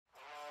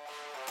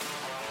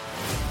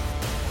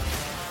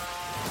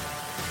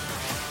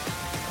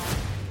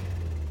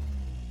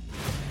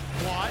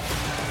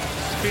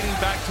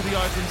to the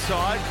open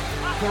side.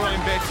 Karim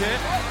Bete.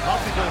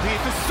 Lovely ball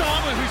here to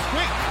Samu, who's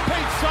quick.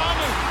 Pete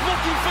Samu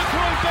looking for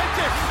Karim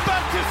Bete.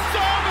 Back to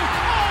Samu.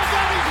 Oh,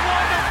 that is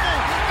wonderful.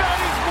 That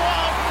is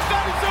wild.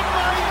 That is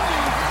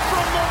amazing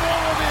from the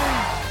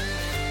Wallabies.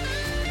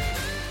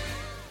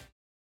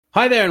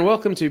 Hi there and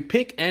welcome to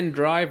Pick and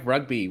Drive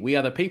Rugby. We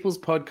are the People's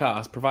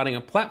Podcast, providing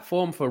a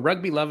platform for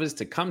rugby lovers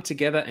to come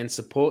together and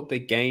support the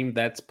game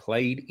that's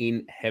played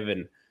in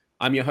heaven.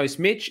 I'm your host,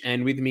 Mitch,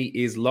 and with me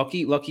is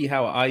Lockie. Lockie,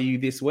 how are you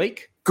this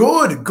week?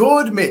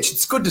 Good, Mitch.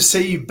 It's good to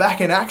see you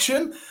back in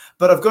action,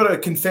 but I've got to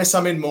confess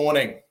I'm in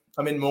mourning.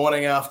 I'm in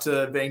mourning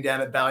after being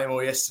down at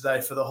Ballymore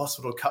yesterday for the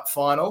Hospital Cup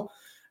final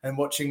and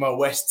watching my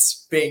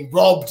Wests being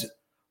robbed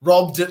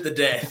at the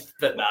death.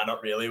 But no,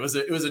 not really. It was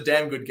a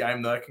damn good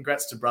game, though.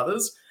 Congrats to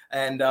brothers.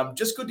 And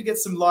just good to get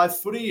some live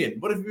footy in.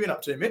 What have you been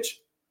up to,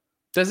 Mitch?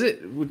 Does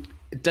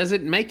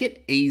it make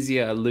it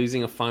easier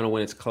losing a final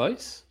when it's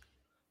close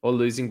or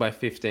losing by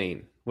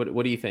 15?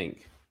 What do you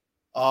think?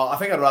 Oh, I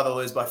think I'd rather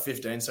lose by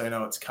 15 so you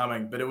know it's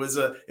coming. But it was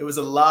a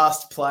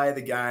last play of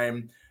the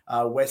game.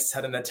 Wests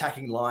had an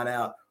attacking line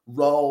out,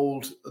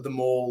 rolled them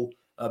all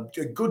a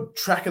good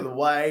track of the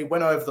way,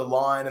 went over the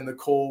line, and the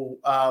call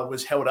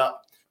was held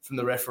up from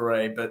the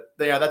referee. But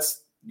yeah,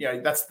 that's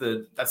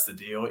the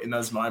deal in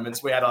those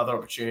moments. We had other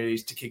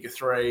opportunities to kick a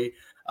three.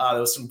 There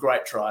was some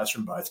great tries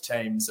from both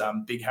teams.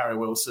 Big Harry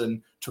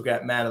Wilson took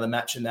out man of the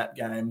match in that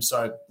game.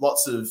 So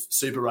lots of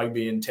Super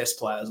Rugby and Test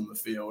players on the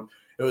field.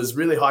 It was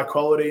really high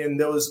quality, and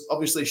there was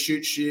obviously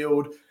Shoot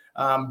Shield,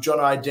 John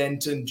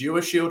Ident and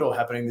Dewar Shield all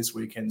happening this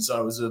weekend.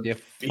 So it was a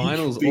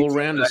finals all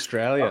around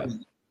Australia.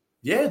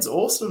 Yeah, it's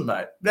awesome,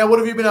 mate. Now, what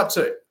have you been up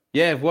to?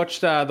 Yeah, I've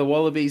watched the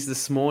Wallabies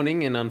this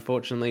morning, and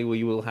unfortunately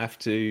we will have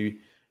to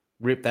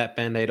rip that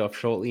Band-Aid off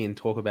shortly and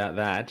talk about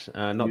that.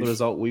 Not the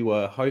result we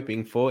were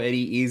hoping for.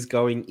 Eddie is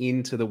going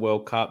into the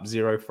World Cup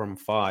 0 from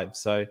 5.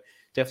 So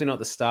definitely not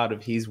the start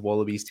of his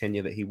Wallabies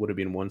tenure that he would have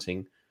been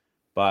wanting.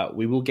 But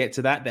we will get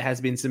to that. There has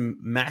been some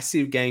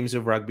massive games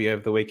of rugby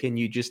over the weekend.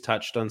 You just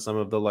touched on some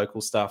of the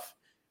local stuff.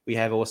 We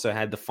have also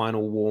had the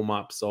final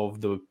warm-ups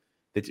of the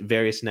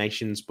various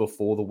nations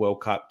before the World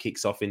Cup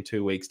kicks off in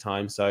 2 weeks'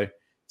 time. So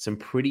some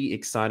pretty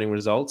exciting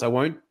results.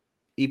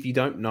 If you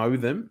don't know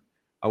them,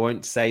 I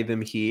won't say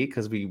them here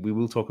because we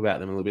will talk about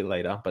them a little bit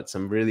later, but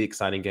some really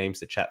exciting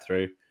games to chat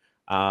through.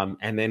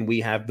 And then we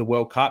have the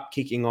World Cup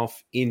kicking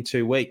off in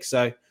 2 weeks.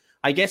 So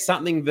I guess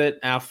something that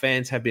our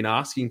fans have been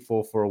asking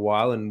for a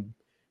while, and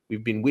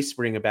we've been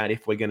whispering about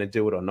if we're going to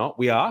do it or not.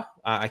 We are.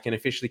 I can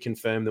officially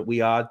confirm that we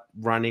are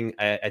running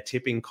a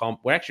tipping comp.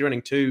 We're actually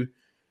running 2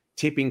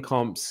 tipping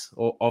comps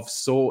of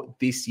sort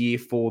this year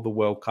for the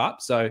World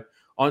Cup. So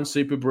on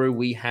Super Brew,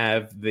 we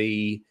have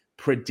the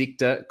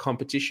Predictor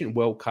competition,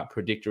 World Cup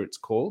Predictor it's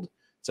called.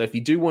 So if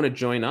you do want to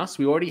join us,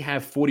 we already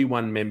have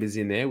 41 members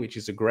in there, which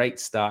is a great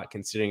start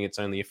considering it's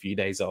only a few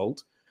days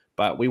old.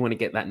 But we want to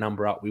get that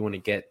number up. We want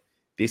to get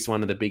this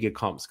one of the bigger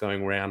comps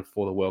going around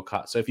for the World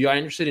Cup. So if you are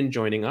interested in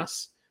joining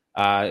us,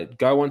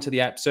 go onto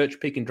the app, search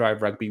Pick and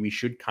Drive Rugby. We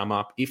should come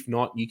up. If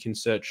not, you can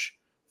search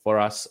for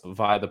us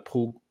via the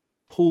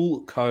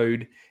pool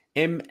code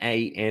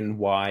MANYJUNE.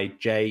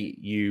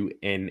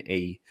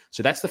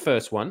 So that's the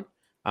first one.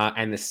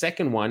 And the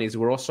second one is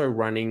we're also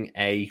running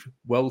a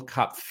World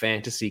Cup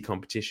fantasy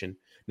competition.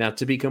 Now,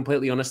 to be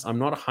completely honest, I'm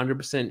not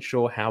 100%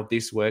 sure how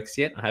this works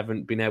yet. I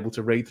haven't been able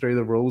to read through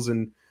the rules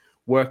and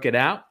work it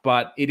out,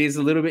 but it is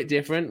a little bit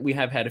different. We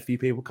have had a few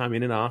people come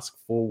in and ask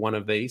for one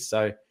of these.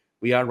 So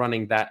we are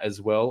running that as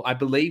well. I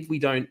believe we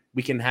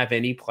can have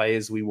any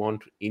players we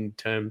want in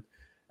term,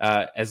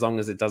 as long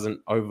as it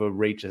doesn't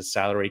overreach a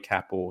salary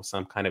cap or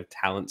some kind of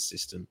talent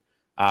system.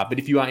 But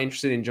if you are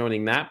interested in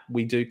joining that,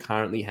 we do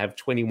currently have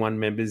 21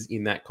 members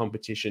in that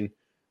competition.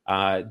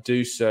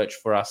 Do search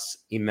for us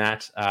in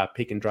that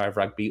Pick and Drive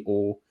Rugby,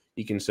 or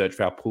you can search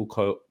for our pool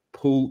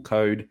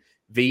code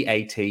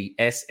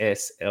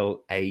VATSSLAT.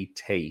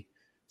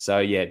 So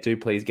yeah, do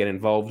please get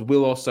involved.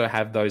 We'll also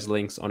have those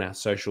links on our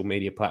social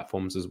media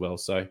platforms as well.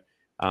 So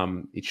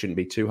it shouldn't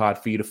be too hard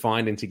for you to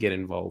find and to get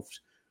involved.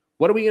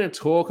 What are we going to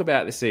talk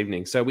about this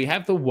evening? So we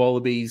have the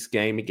Wallabies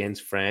game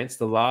against France,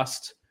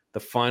 the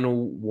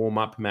final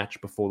warm-up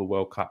match before the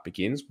World Cup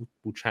begins.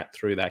 We'll chat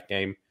through that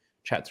game,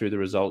 chat through the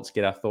results,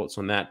 get our thoughts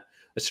on that.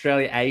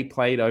 Australia A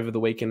played over the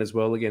weekend as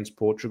well against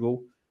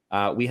Portugal.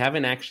 We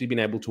haven't actually been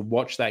able to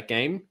watch that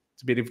game.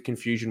 It's a bit of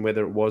confusion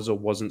whether it was or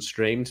wasn't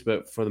streamed,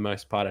 but for the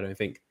most part, I don't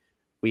think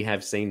we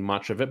have seen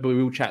much of it. But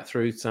we will chat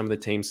through some of the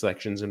team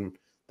selections and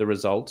the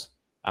result.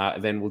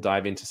 Then we'll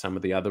dive into some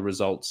of the other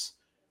results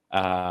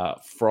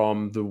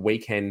from the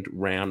weekend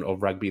round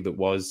of rugby that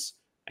was,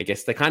 I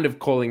guess they're kind of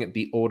calling it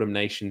the Autumn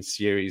Nations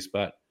series,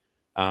 but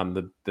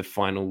the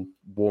final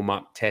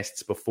warm-up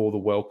tests before the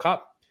World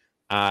Cup.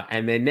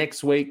 And then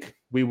next week,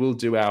 we will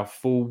do our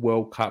full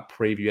World Cup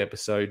preview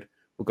episode.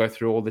 We'll go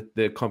through all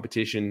the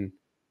competition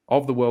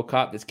of the World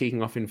Cup that's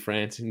kicking off in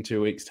France in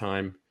 2 weeks'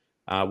 time.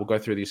 We'll go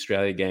through the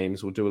Australia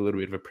games. We'll do a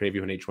little bit of a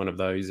preview on each one of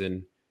those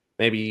and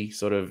maybe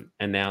sort of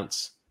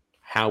announce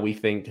how we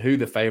think, who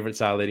the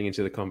favourites are leading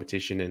into the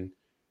competition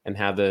and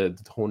how the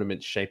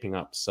tournament's shaping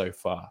up so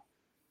far.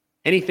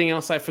 Anything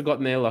else I've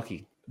forgotten there,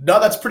 Lockie? No,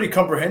 that's pretty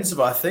comprehensive,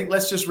 I think.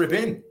 Let's just rip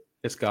in.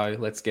 Let's go.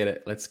 Let's get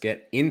it. Let's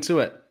get into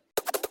it.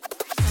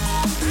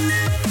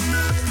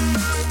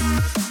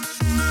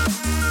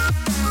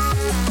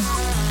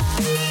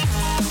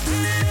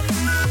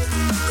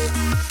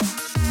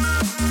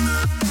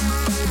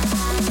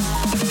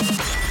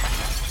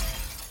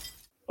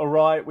 All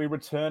right, we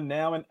return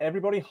now, and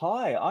everybody,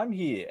 hi, I'm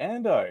here,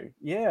 Ando.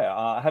 Yeah,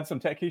 I had some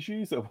tech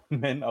issues that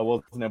meant I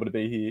wasn't able to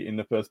be here in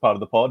the first part of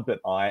the pod, but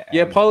I am.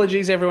 Yeah,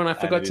 apologies, everyone. I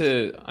forgot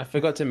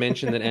to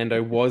mention that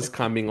Ando was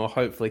coming, or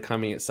hopefully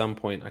coming at some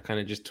point. I kind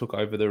of just took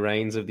over the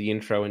reins of the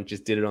intro and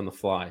just did it on the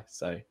fly.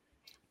 So,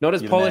 not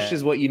as polished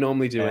as what you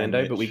normally do,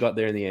 Ando, but we got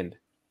there in the end.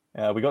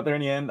 We got there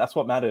in the end. That's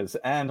what matters.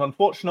 And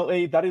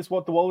unfortunately, that is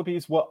what the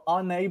Wallabies were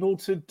unable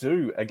to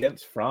do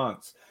against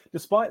France.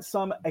 Despite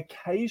some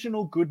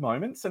occasional good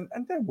moments, and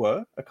there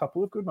were a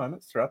couple of good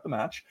moments throughout the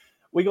match,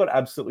 we got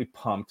absolutely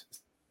pumped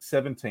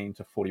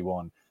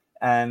 17-41.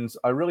 And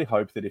I really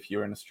hope that if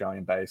you're an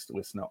Australian-based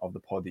listener of the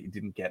pod that you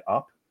didn't get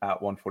up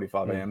at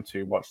 1:45 a.m.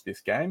 to watch this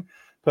game.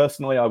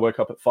 Personally, I woke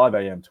up at 5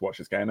 a.m. to watch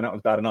this game, and that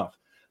was bad enough.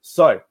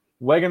 So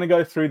we're going to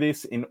go through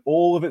this in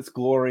all of its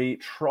glory,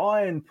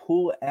 try and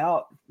pull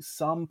out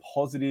some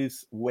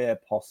positives where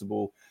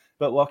possible.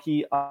 But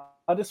Lockie,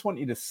 I just want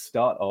you to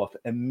start off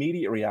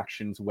immediate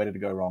reactions. Where did it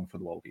go wrong for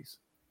the Wallabies?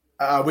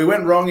 We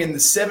went wrong in the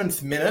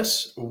 7th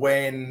minute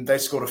when they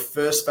scored a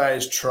first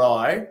phase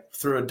try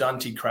through a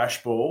Dunty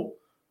crash ball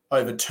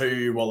over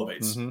 2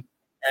 Wallabies. Mm-hmm.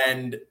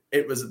 And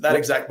it was at that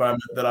exact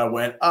moment that I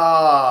went,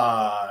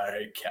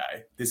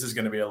 okay, this is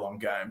going to be a long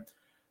game.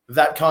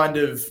 That kind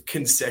of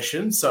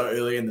concession so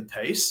early in the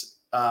piece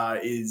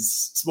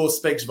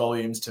speaks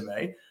volumes to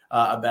me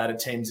about a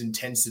team's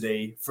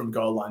intensity from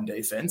goal line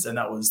defense. And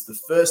that was the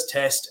first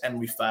test, and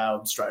we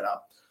failed straight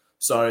up.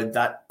 So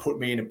that put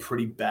me in a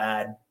pretty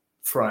bad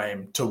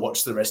frame to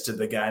watch the rest of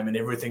the game, and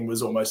everything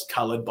was almost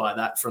coloured by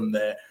that from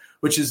there,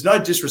 which is no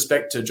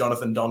disrespect to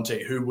Jonathan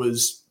Danty, who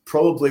was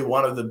probably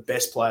one of the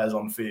best players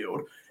on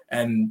field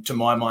and to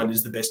my mind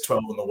is the best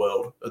 12 in the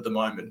world at the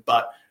moment.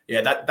 But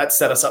yeah, that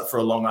set us up for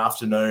a long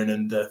afternoon,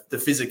 and the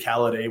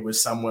physicality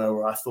was somewhere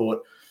where I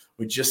thought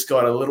we just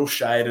got a little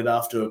shaded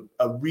after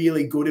a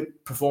really good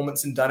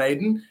performance in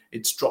Dunedin.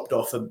 It's dropped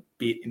off a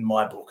bit in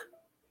my book.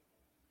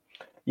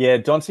 Yeah,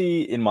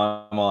 Dante, in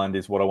my mind,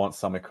 is what I want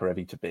Summer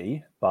Karevi to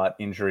be, but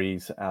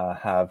injuries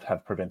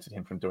have prevented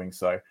him from doing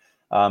so.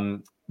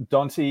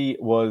 Dante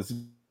was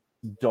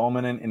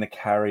dominant in the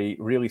carry,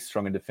 really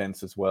strong in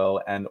defense as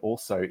well, and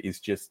also is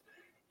just,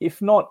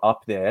 if not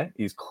up there,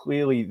 is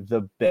clearly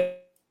the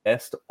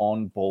best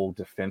on-ball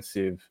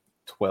defensive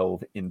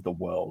 12 in the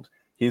world.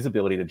 His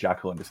ability to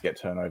jackal and just get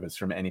turnovers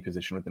from any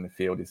position within the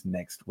field is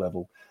next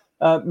level.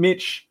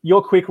 Mitch,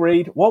 your quick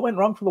read. What went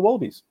wrong for the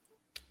Wallabies?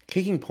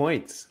 Kicking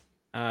points.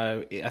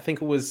 I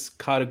think it was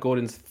Carter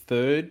Gordon's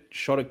third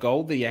shot at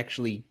goal that he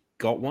actually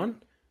got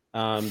one.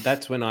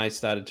 That's when I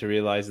started to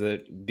realize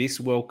that this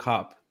World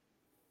Cup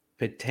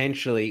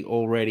potentially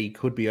already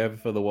could be over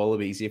for the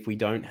Wallabies if we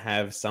don't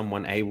have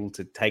someone able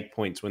to take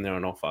points when they're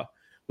on offer.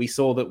 We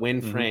saw that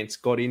when France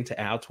got into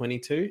our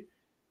 22,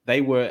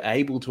 they were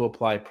able to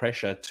apply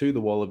pressure to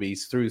the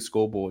Wallabies through the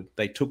scoreboard.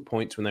 They took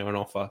points when they were on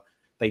offer.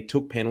 They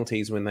took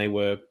penalties when they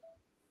were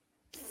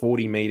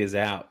 40 meters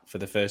out for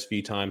the first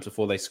few times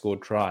before they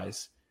scored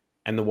tries.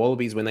 And the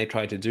Wallabies, when they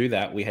tried to do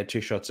that, we had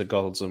 2 shots at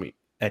goal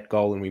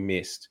and we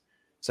missed.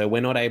 So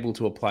we're not able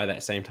to apply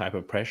that same type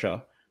of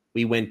pressure.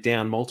 We went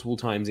down multiple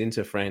times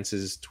into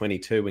France's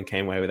 22 and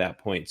came away without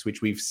points,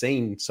 which we've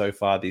seen so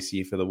far this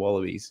year for the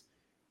Wallabies.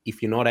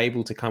 If you're not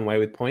able to come away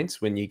with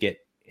points when you get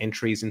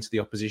entries into the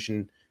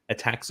opposition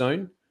attack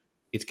zone,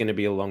 it's going to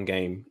be a long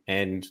game.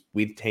 And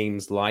with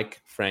teams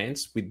like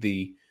France, with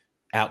the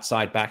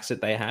outside backs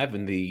that they have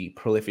and the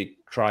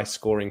prolific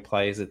try-scoring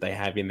players that they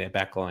have in their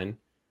backline,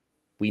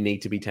 we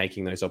need to be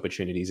taking those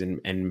opportunities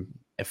and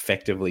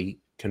effectively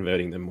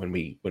converting them when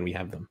we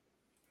have them.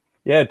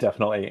 Yeah,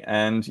 definitely.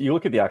 And you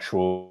look at the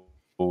actual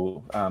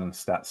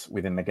stats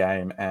within the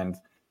game, and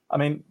I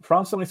mean,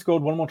 France only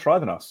scored 1 more try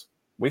than us.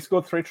 We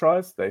scored 3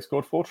 tries, they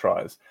scored 4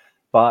 tries.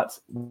 But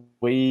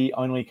we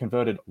only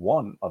converted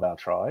 1 of our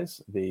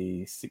tries,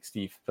 the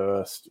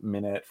 61st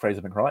minute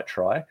Fraser McWright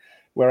try,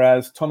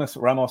 whereas Thomas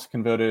Ramos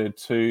converted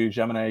 2,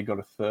 Jaminet got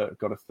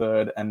a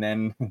third, and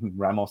then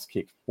Ramos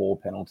kicked 4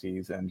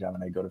 penalties, and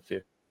Jaminet got a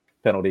 5th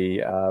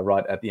penalty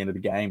right at the end of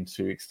the game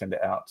to extend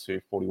it out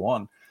to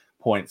 41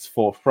 points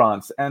for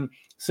France. And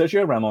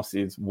Sergio Ramos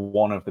is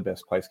one of the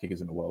best place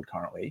kickers in the world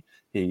currently.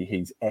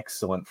 He's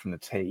excellent from the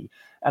tee.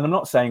 And I'm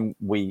not saying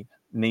we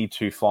need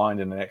to find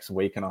in the next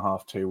week and a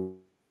half, 2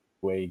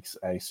 weeks,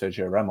 a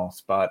Sergio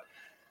Ramos. But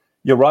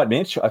you're right,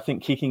 Mitch. I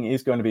think kicking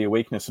is going to be a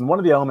weakness. And one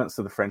of the elements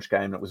of the French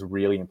game that was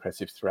really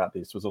impressive throughout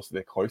this was also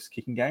their close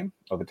kicking game,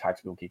 or the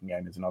tactical kicking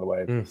game is another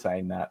way of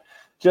saying that.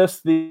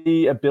 Just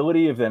the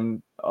ability of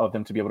them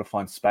to be able to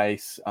find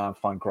space,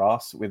 find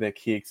grass with their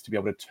kicks, to be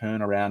able to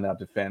turn around our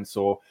defense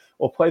or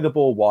play the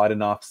ball wide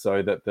enough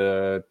so that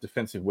the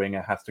defensive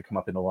winger has to come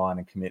up in the line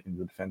and commit into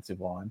the defensive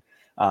line.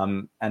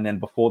 And then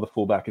before the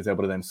fullback is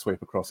able to then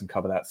sweep across and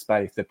cover that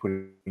space, they're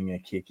putting a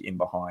kick in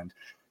behind.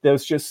 There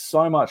was just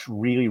so much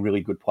really, really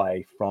good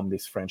play from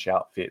this French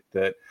outfit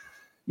that,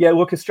 yeah,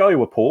 look, Australia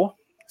were poor.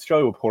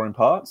 Australia were poor in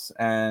parts,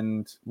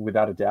 and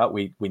without a doubt,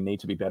 we need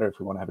to be better if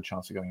we want to have a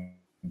chance of going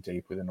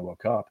deep within the World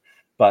Cup.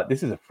 But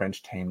this is a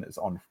French team that's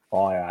on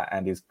fire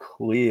and is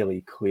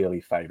clearly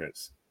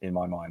favourites in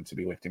my mind to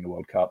be lifting the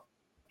World Cup.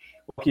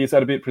 Is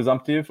that a bit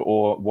presumptive,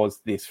 or was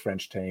this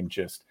French team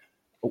just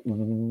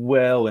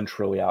well and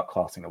truly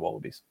outclassing the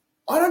Wallabies?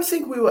 I don't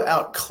think we were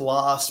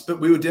outclassed, but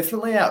we were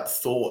definitely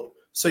outthought.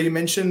 So you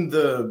mentioned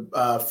the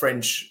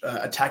French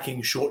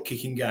attacking short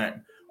kicking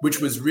game, which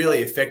was really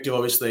effective.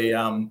 Obviously,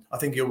 I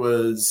think it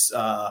was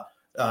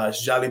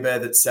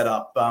Jalibert that set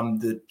up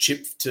the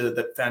chip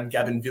that found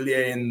Gavin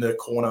Villiers in the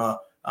corner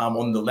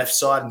on the left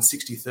side in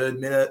 63rd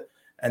minute.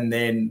 And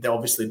then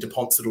obviously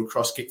Dupont's little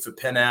cross kick for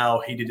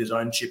Penal. He did his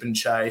own chip and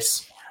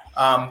chase.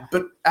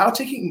 But our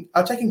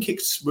attacking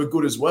kicks were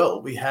good as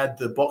well. We had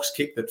the box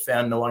kick that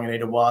found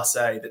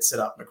Nwanganita-Wase that set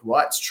up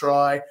McWright's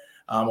try.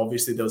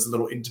 Obviously, there was a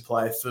little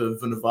interplay for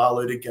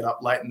Vunivalu to get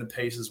up late in the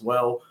piece as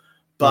well.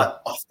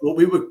 But I thought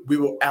we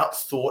were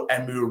outthought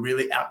and we were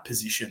really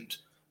outpositioned.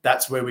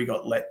 That's where we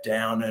got let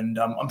down. And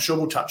I'm sure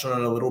we'll touch on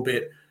it a little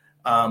bit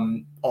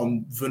on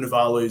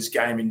Vunivalu's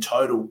game in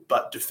total.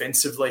 But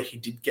defensively, he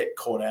did get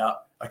caught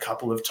out a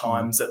couple of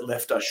times that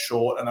left us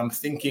short. And I'm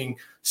thinking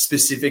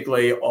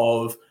specifically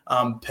of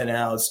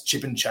Penal's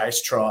chip and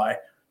chase try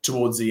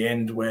towards the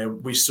end, where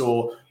we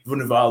saw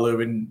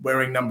Vunivalu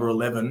wearing number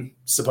 11,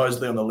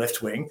 supposedly on the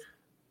left wing,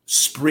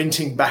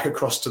 sprinting back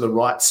across to the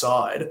right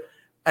side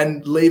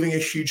and leaving a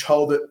huge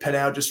hole that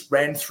Penal just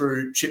ran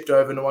through, chipped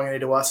over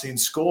Nwanganita-Wase and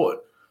scored.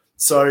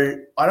 So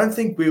I don't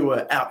think we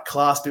were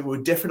outclassed, but we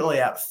were definitely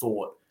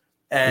outthought.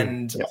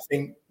 And I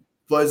think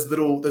those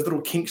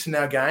little kinks in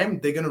our game,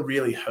 they're going to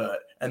really hurt.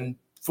 And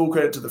full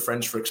credit to the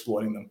French for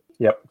exploiting them.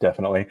 Yep,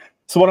 definitely.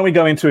 So why don't we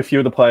go into a few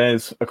of the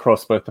players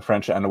across both the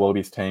French and the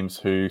Wallabies teams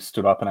who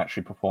stood up and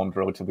actually performed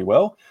relatively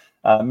well.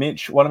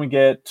 Mitch, why don't we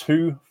get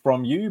two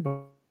from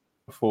you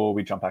before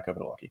we jump back over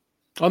to Lockie?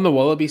 On the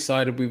Wallaby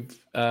side, we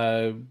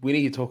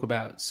need to talk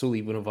about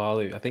Suli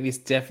Vunivalu. I think this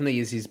definitely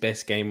is his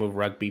best game of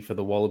rugby for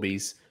the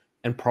Wallabies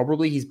and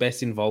probably his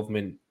best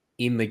involvement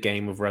in the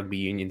game of rugby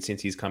union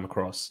since he's come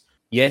across.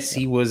 Yes,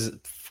 he was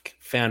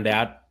found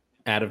out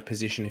of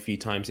position a few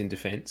times in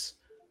defence,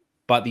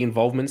 but the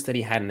involvements that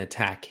he had in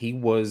attack, he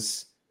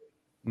was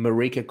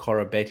Marika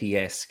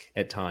Koroibete-esque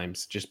at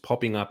times, just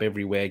popping up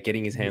everywhere,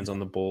 getting his hands on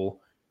the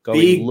ball,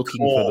 looking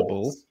for the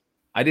ball.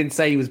 I didn't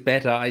say he was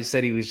better. I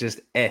said he was just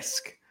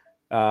esque.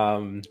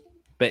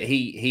 But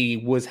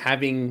he was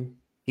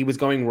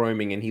going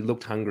roaming and he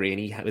looked hungry and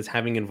he was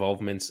having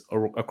involvements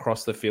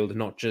across the field,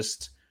 not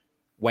just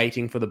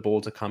waiting for the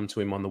ball to come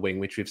to him on the wing,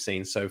 which we've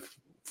seen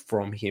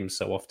from him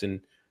so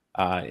often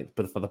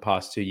for the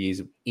past 2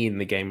 years in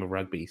the game of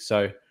rugby.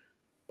 So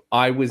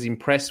I was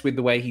impressed with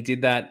the way he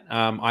did that.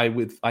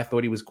 I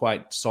thought he was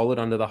quite solid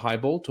under the high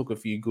ball, took a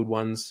few good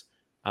ones,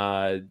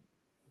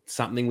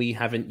 something we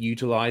haven't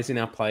utilized in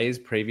our players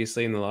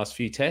previously in the last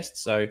few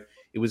tests. So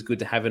it was good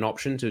to have an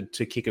option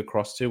to kick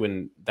across to,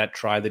 and that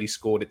try that he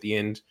scored at the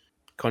end,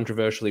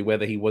 controversially,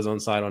 whether he was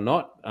onside or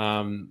not.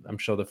 I'm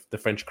sure the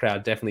French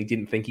crowd definitely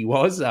didn't think he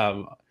was,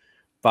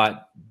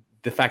 but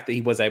the fact that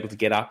he was able to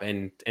get up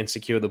and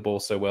secure the ball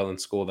so well and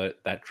score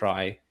that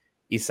try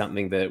is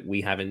something that we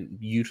haven't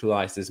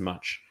utilized as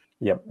much.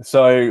 Yep.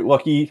 So,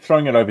 Lockie,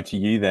 throwing it over to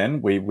you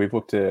then, we've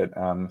looked at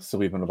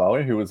Suli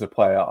Vunivalu, who was a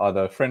player,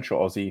 either French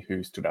or Aussie,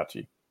 who stood out to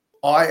you.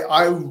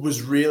 I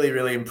was really,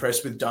 really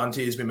impressed with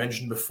Dante, as we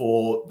mentioned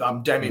before.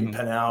 Damien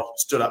Penal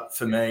stood up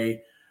for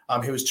me.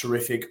 He was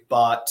terrific,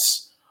 but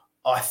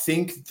I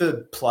think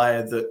the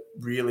player that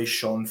really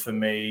shone for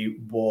me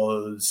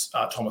was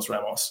Thomas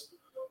Ramos.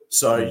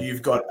 So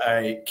you've got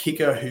a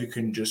kicker who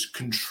can just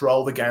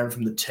control the game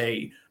from the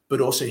tee,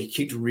 but also he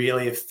kicked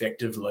really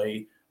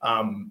effectively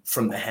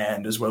from the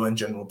hand as well in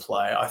general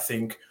play. I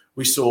think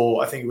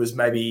it was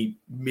maybe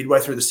midway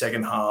through the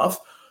second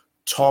half,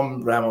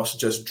 Tom Ramos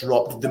just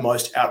dropped the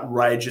most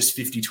outrageous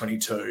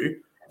 50-22,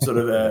 sort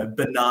of a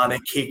banana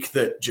kick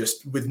that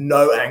just with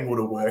no angle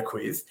to work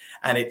with,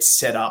 and it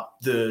set up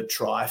the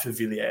try for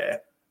Villiers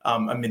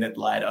a minute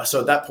later. So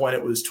at that point,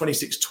 it was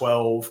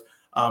 26-12.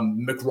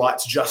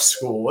 McWright's just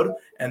scored,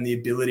 and the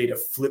ability to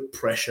flip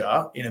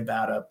pressure in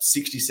about a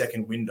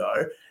 60-second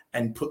window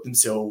and put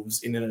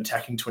themselves in an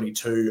attacking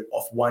 22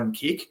 off one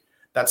kick,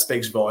 that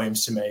speaks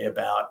volumes to me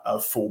about a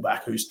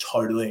fullback who's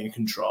totally in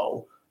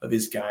control of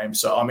his game.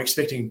 So I'm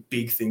expecting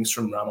big things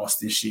from Ramos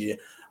this year.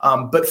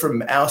 But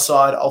from our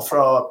side, I'll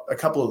throw up a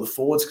couple of the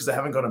forwards because I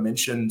haven't got to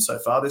mention so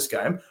far this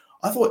game.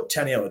 I thought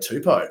Taniela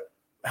Tupou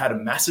had a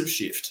massive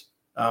shift.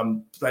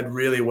 Played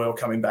really well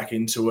coming back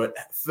into it.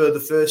 For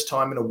the first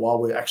time in a while,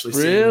 we're actually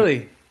seeing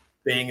him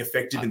being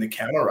effective in the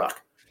counter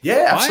ruck.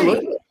 Yeah,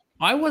 absolutely.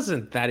 I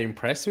wasn't that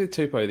impressed with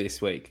Tupou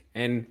this week.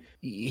 And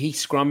he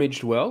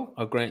scrummaged well,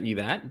 I'll grant you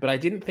that. But I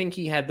didn't think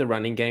he had the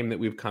running game that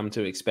we've come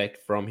to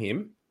expect from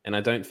him. And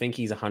I don't think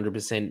he's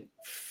 100%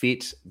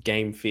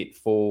 game fit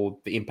for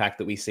the impact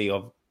that we see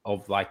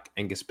of like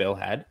Angus Bell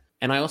had.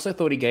 And I also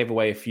thought he gave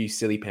away a few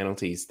silly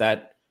penalties.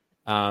 That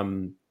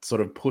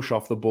sort of push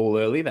off the ball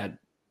early, that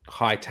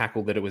high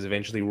tackle that it was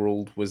eventually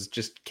ruled was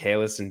just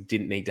careless and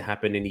didn't need to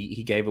happen. And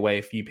he gave away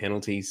a few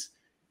penalties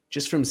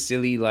just from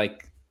silly,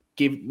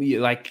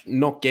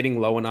 not getting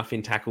low enough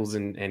in tackles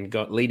and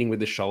leading with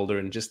the shoulder,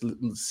 and just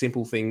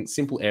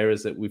simple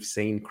errors that we've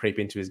seen creep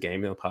into his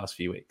game in the past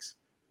few weeks.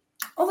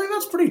 I think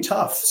that's pretty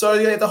tough. So,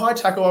 yeah, the high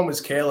tackle one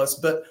was careless,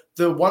 but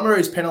the one where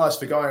he's penalised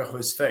for going off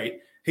his feet,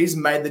 he's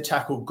made the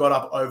tackle, got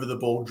up over the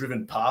ball,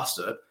 driven past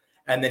it,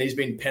 and then he's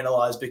been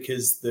penalised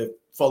because the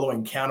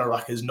following counter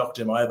ruck has knocked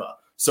him over.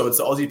 So it's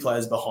the Aussie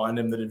players behind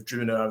him that have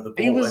driven him over the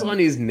ball. He was on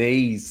his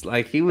knees.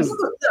 Like, he was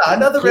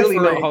another referee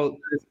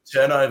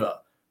turnover.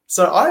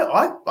 So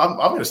I'm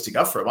going to stick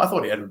up for him. I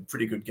thought he had a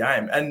pretty good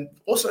game. And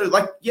also,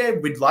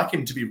 we'd like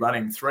him to be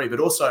running 3, but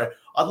also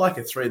I'd like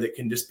a 3 that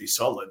can just be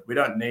solid. We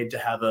don't need to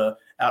have a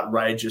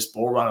outrageous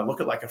ball runner.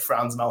 Look at like a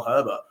Franz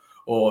Malherbe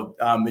or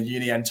a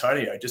Uni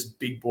Antonio, just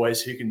big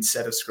boys who can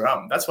set a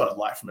scrum. That's what I'd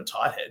like from a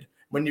tight head.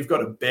 When you've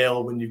got a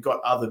Bell, when you've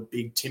got other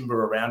big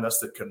timber around us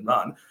that can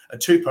run, a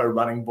Tupou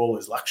running ball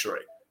is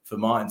luxury for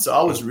mine. So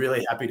I was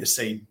really happy to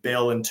see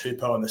Bell and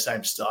Tupou on the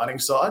same starting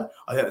side.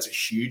 I think that's a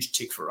huge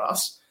tick for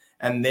us.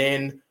 And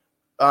then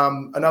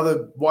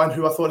another one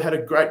who I thought had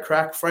a great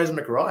crack, Fraser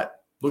McWright,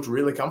 looked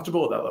really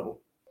comfortable at that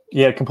level.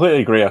 Yeah,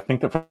 completely agree. I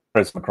think that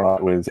Fraser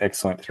McWright was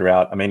excellent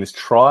throughout. I mean, his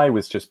try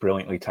was just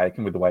brilliantly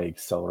taken with the way he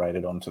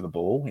accelerated onto the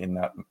ball in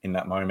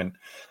that moment.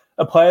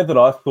 A player that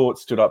I thought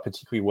stood up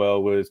particularly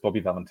well was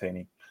Bobby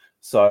Valentini.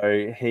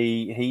 So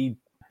he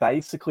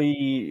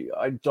basically,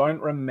 I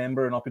don't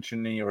remember an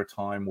opportunity or a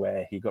time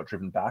where he got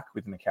driven back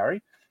within the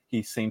carry.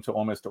 He seemed to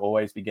almost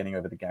always be getting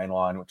over the gain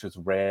line, which is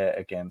rare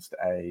against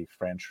a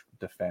French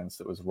defence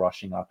that was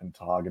rushing up and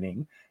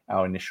targeting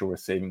our initial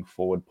receiving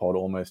forward pod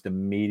almost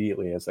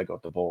immediately as they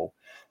got the ball.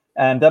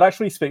 And that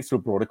actually speaks to a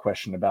broader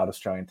question about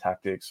Australian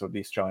tactics or the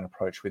Australian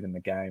approach within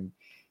the game.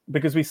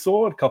 Because we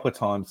saw a couple of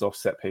times off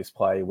set piece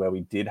play where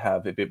we did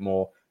have a bit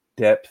more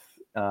depth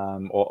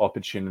or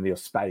opportunity or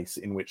space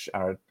in which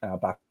our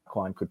back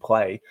line could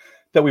play,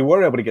 that we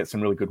were able to get some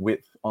really good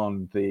width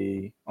on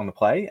the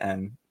play,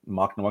 and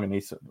Mark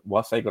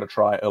Nwanga got a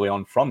try early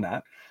on from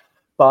that.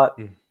 But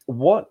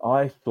what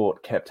I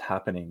thought kept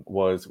happening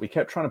was we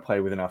kept trying to play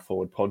within our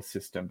forward pod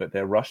system, but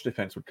their rush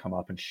defense would come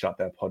up and shut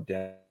their pod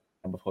down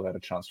before they had a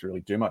chance to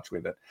really do much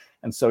with it.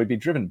 And so he'd be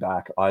driven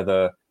back,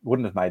 either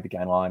wouldn't have made the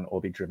gain line or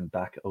be driven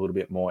back a little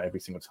bit more every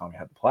single time he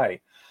had to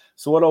play.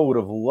 So what I would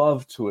have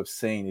loved to have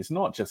seen is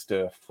not just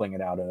to fling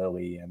it out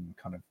early and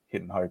kind of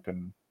hit and hope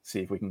and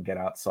see if we can get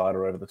outside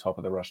or over the top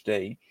of the rush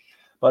D,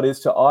 but is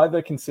to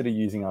either consider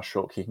using our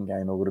short kicking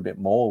game a little bit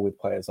more with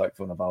players like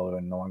Vunivalu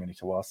and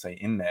Nwanga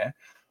in there,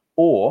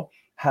 or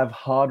have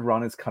hard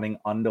runners cutting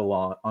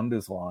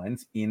unders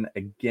lines in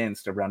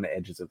against around the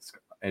edges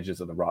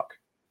of the ruck,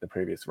 the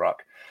previous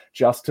ruck,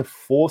 just to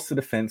force the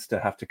defense to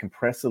have to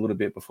compress a little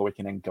bit before we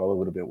can then go a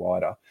little bit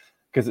wider.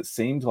 Because it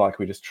seemed like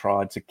we just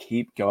tried to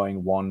keep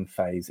going one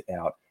phase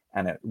out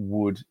and it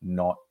would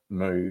not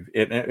move.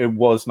 It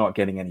was not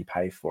getting any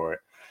pay for it.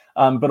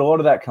 But a lot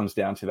of that comes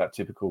down to that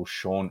typical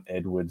Sean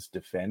Edwards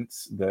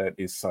defense that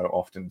is so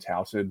often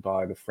touted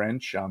by the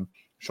French.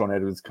 Sean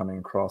Edwards coming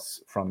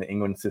across from the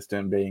England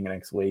system, being an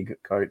ex-league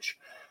coach.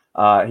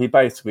 He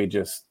basically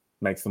just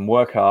makes them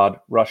work hard,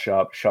 rush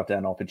up, shut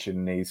down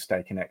opportunities,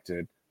 stay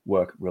connected,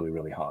 work really,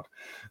 really hard.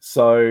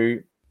 So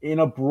in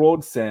a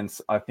broad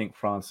sense, I think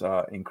France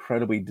are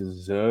incredibly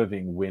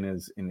deserving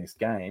winners in this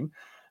game.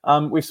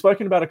 We've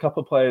spoken about a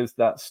couple of players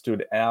that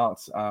stood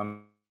out.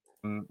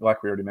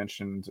 Like we already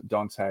mentioned,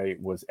 Dante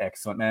was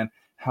excellent, man.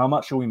 How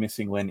much are we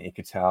missing Len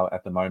Ikitau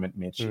at the moment,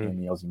 Mitch, in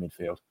the Aussie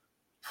midfield?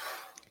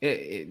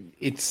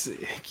 It's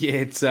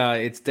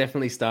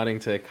definitely starting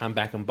to come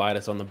back and bite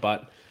us on the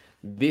butt.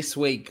 This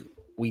week,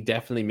 we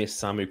definitely missed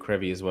Samu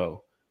Krevi as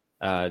well.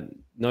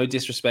 No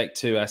disrespect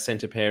to our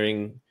centre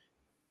pairing.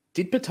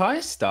 Did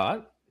Pattaya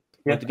start?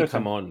 Yeah, or did he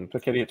come on?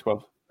 Paquette at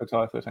 12,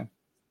 Pattaya 13.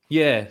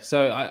 Yeah,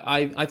 so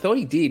I thought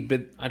he did,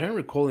 but I don't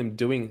recall him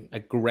doing a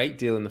great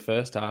deal in the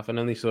first half, and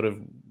only sort of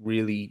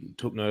really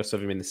took notice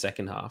of him in the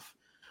second half.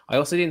 I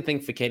also didn't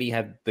think Fekete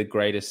had the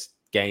greatest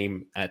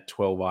game at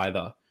 12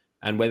 either,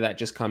 and whether that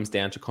just comes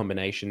down to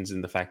combinations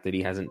and the fact that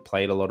he hasn't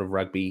played a lot of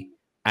rugby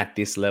at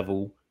this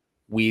level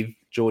with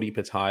Geordie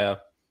Pattaya,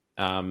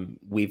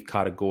 with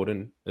Carter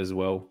Gordon as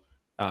well.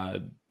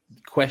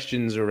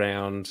 Questions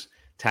around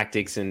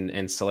tactics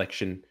and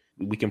selection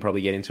we can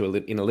probably get into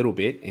in a little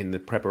bit in the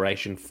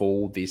preparation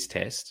for this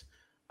test.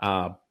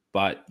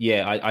 But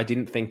yeah, I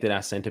didn't think that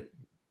our centre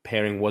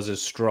pairing was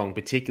as strong,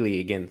 particularly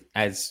again,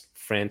 as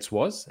France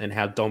was and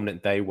how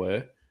dominant they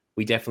were.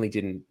 We definitely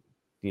didn't,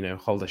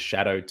 hold a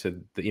shadow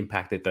to the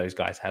impact that those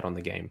guys had on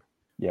the game.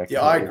 Yeah,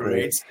 I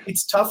agree.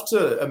 It's tough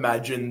to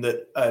imagine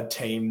that a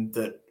team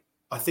that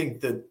I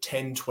think the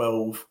 10,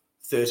 12,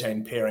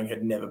 13 pairing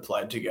had never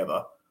played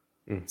together.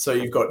 So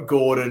you've got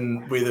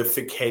Gordon with a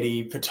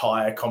Fekete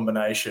Pattaya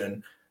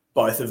combination,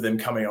 both of them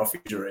coming off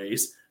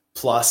injuries,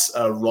 plus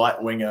a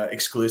right winger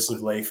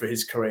exclusively for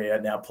his career,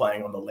 now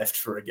playing on the left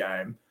for a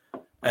game.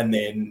 And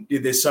then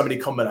there's so many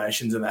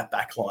combinations in that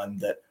back line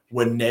that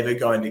were never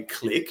going to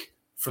click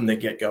from the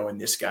get-go in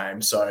this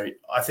game. So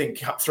I think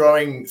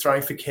throwing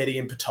Fiketti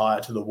and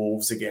Pataya to the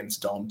Wolves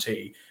against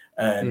Dante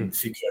and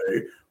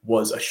Fiku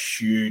was a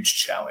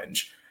huge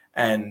challenge.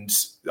 And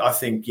I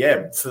think,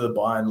 for the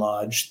by and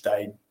large,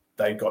 they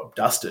got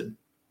dusted,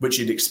 which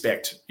you'd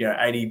expect.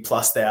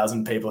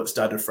 80,000+ people at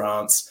Stade de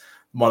France,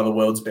 one of the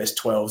world's best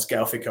 12s,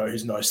 Gal Fico,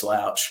 who's no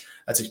slouch.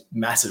 That's a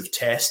massive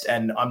test,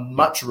 and I'd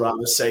much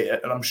rather see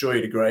it, and I'm sure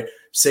you'd agree,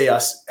 see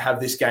us have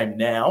this game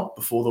now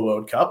before the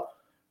World Cup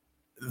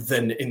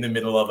than in the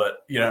middle of it,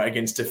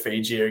 against a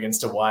Fiji or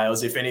against a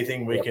Wales. If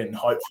anything, we can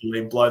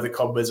hopefully blow the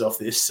cobwebs off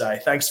this,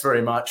 say, thanks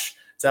very much.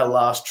 It's our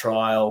last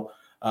trial.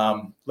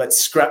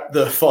 Let's scrap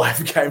the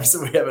 5 games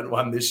that we haven't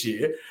won this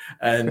year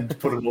and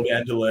put it all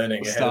down to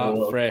learning ahead of the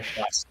World fresh.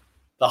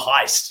 The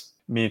heist.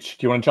 Mitch,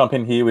 do you want to jump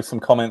in here with some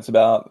comments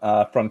about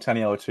from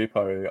Taniela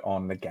Tupou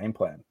on the game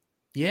plan?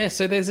 Yeah,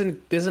 so there's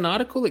an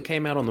article that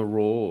came out on the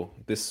Raw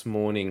this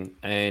morning,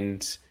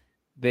 and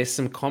there's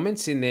some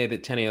comments in there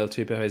that Taniela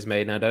Tupou has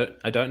made, and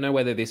I don't know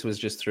whether this was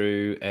just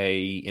through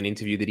an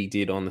interview that he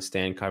did on the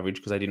stand coverage,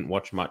 because I didn't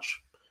watch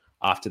much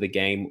after the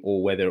game,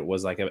 or whether it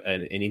was like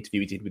an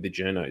interview he did with the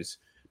journos.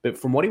 But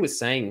from what he was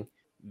saying,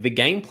 the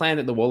game plan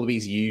that the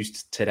Wallabies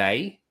used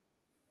today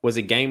was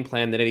a game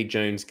plan that Eddie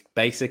Jones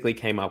basically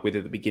came up with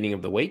at the beginning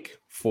of the week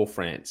for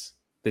France.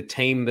 The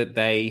team that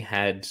they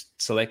had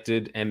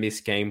selected and this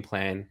game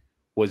plan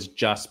was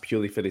just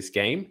purely for this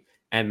game,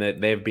 and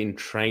that they've been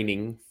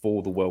training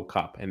for the World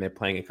Cup, and they're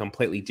playing a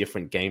completely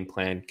different game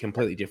plan,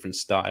 completely different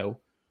style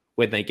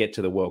when they get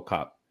to the World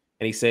Cup.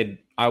 And he said,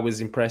 I was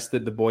impressed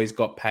that the boys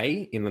got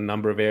pay in a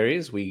number of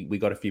areas. We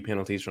got a few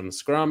penalties from the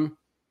scrum.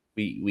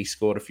 We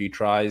scored a few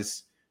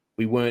tries.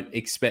 We weren't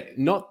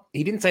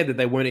he didn't say that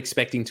they weren't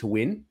expecting to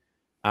win,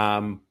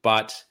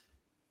 but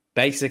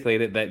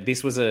basically that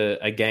this was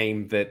a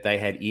game that they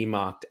had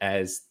earmarked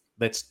as,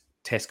 let's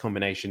test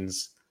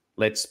combinations,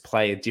 let's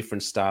play a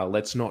different style,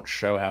 let's not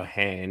show our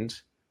hand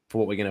for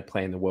what we're going to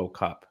play in the World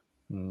Cup.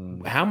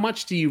 How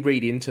much do you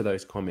read into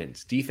those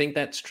comments? Do you think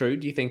that's true?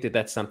 Do you think that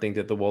that's something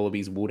that the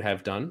Wallabies would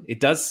have done? It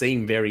does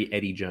seem very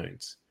Eddie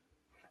Jones.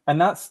 And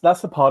that's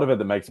the part of it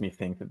that makes me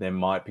think that there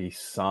might be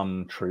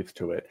some truth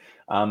to it.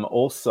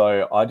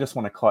 Also, I just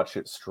want to clutch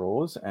at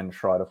straws and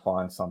try to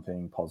find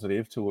something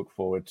positive to look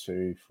forward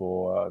to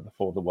for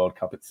the World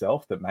Cup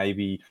itself. That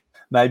maybe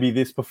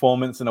this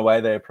performance and the way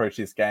they approach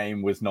this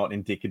game was not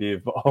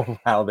indicative of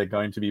how they're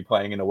going to be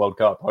playing in a World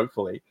Cup,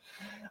 hopefully.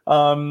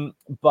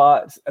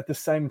 But at the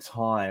same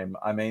time,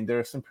 I mean, there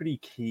are some pretty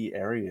key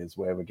areas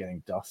where we're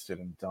getting dusted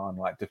and done.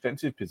 Like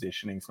defensive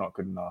positioning is not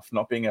good enough.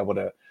 Not being able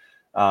to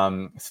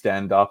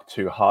stand up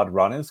to hard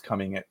runners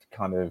coming at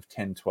kind of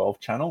 10-12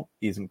 channel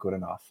isn't good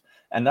enough.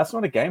 And that's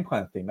not a game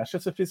plan thing. That's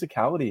just a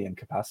physicality and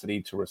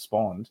capacity to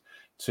respond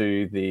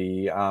to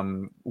the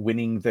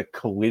winning the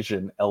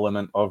collision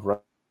element of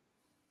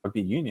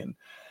rugby union.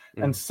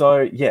 And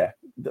so,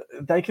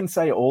 they can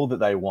say all that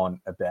they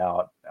want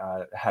about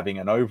having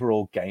an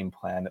overall game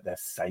plan that they're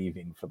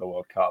saving for the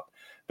World Cup.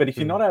 But if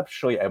you're not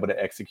actually able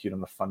to execute on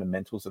the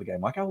fundamentals of the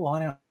game, like our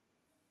lineout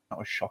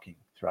was shocking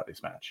throughout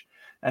this match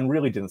and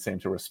really didn't seem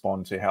to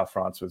respond to how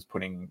France was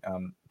putting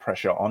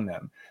pressure on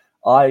them.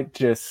 I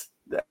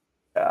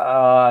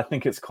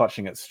think it's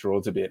clutching at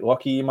straws a bit.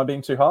 Lockie, am I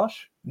being too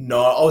harsh?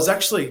 No,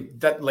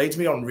 that leads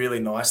me on really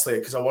nicely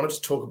because I wanted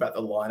to talk about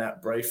the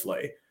line-out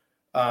briefly.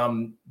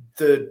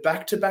 The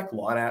back-to-back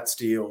line-out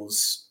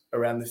steals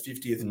around the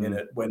 50th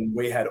minute when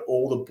we had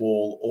all the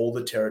ball, all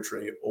the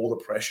territory, all the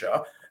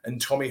pressure,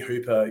 and Tommy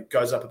Hooper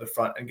goes up at the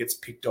front and gets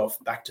picked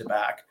off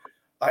back-to-back.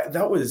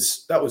 That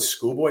was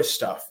schoolboy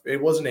stuff.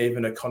 It wasn't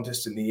even a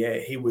contest in the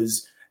air. He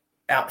was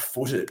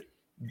out-footed.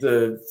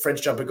 The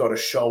French jumper got a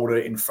shoulder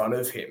in front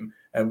of him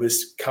and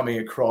was coming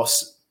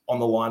across on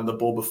the line of the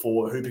ball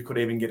before Hooper could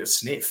even get a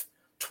sniff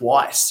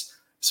twice.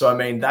 So, I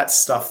mean,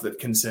 that's stuff that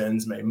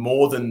concerns me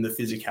more than the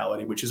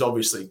physicality, which is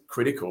obviously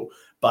critical.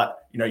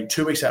 But, you're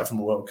 2 weeks out from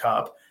the World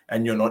Cup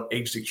and you're not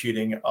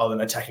executing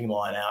an attacking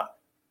line out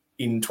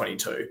in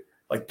 22.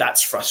 Like,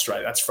 that's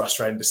frustrating. That's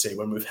frustrating to see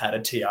when we've had a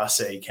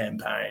TRC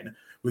campaign.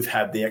 We've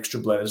had the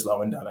extra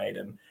Bledisloe and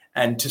Dunedin.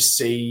 And to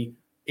see,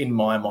 in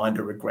my mind,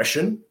 a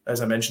regression,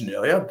 as I mentioned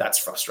earlier, that's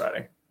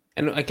frustrating.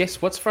 And I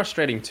guess what's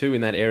frustrating too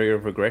in that area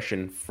of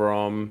regression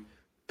from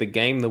the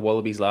game the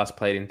Wallabies last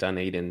played in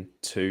Dunedin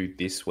to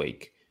this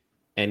week,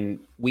 and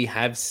we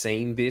have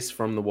seen this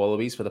from the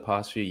Wallabies for the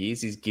past few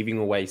years, is giving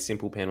away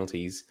simple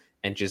penalties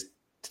and just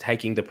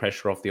taking the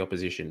pressure off the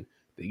opposition.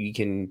 You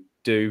can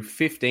do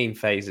 15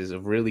 phases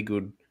of really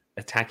good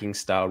attacking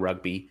style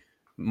rugby,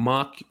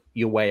 mark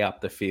your way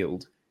up the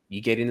field.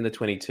 You get into the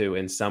 22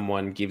 and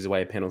someone gives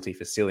away a penalty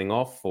for sealing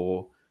off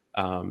or,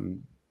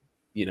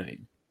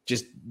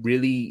 just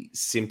really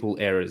simple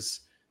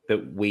errors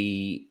that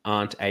we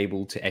aren't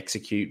able to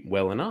execute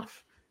well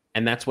enough.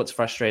 And that's what's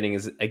frustrating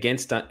is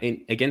against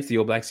the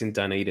All Blacks in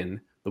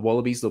Dunedin, the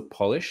Wallabies looked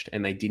polished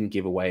and they didn't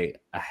give away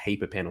a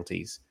heap of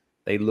penalties.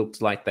 They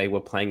looked like they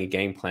were playing a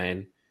game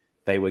plan.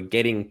 They were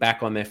getting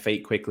back on their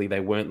feet quickly. They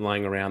weren't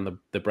lying around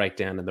the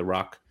breakdown and the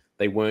ruck.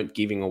 They weren't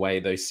giving away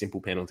those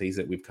simple penalties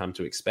that we've come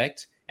to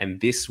expect. And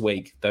this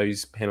week,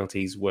 those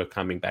penalties were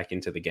coming back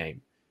into the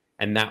game.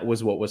 And that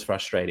was what was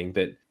frustrating,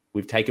 that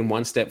we've taken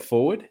one step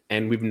forward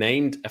and we've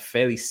named a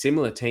fairly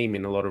similar team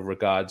in a lot of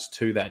regards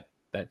to that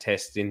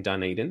test in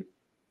Dunedin.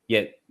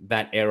 Yet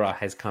that error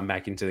has come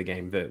back into the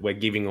game, that we're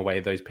giving away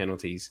those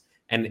penalties.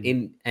 And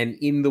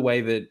in the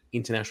way that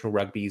international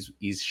rugby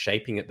is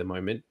shaping at the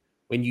moment,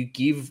 when you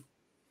give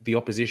the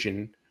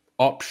opposition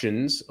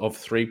options of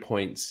 3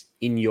 points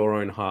in your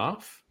own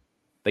half,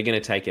 they're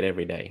going to take it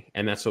every day.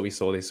 And that's what we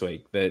saw this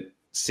week, that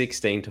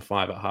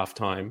 16-5 at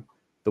halftime,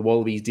 the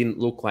Wallabies didn't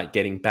look like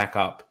getting back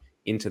up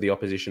into the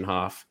opposition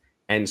half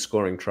and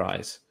scoring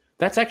tries.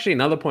 That's actually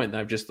another point that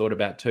I've just thought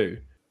about too.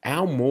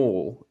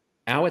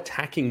 Our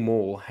attacking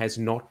maul has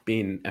not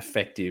been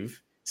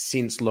effective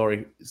since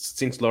Laurie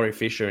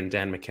Fisher and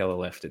Dan McKellar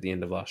left at the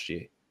end of last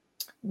year.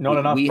 Not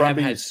enough.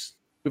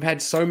 We've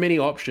had so many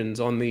options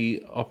on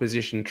the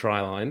opposition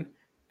try line,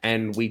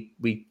 and we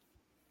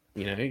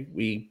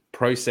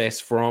process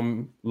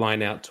from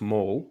line out to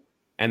maul,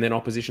 and then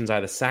oppositions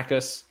either sack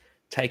us,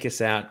 take us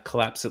out,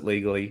 collapse it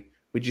legally.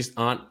 We just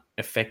aren't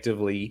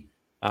effectively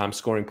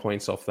scoring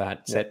points off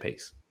that set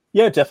piece.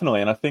 Yeah,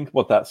 definitely. And I think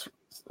what that's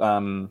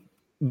for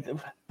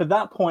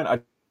that point, I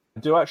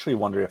do actually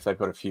wonder if they've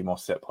got a few more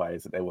set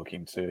plays that they're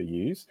looking to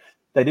use.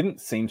 They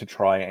didn't seem to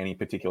try any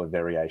particular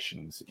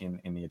variations in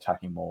the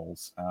attacking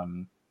mauls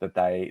that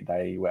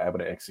they were able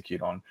to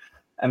execute on.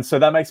 And so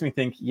that makes me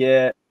think,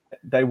 yeah,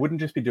 they wouldn't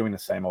just be doing the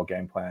same old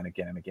game plan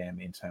again and again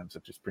in terms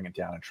of just bring it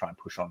down and try and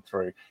push on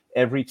through.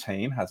 Every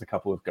team has a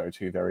couple of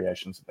go-to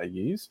variations that they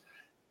use.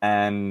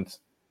 And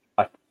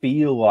I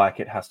feel like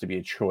it has to be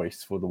a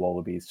choice for the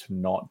Wallabies to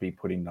not be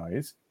putting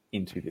those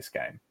into this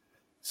game.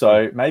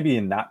 So maybe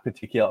in that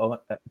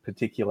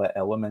particular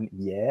element,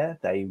 yeah,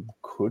 they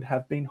could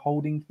have been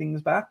holding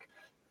things back.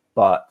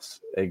 But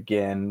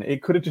again,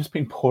 it could have just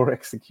been poor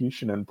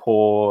execution and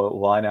poor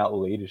line-out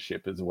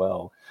leadership as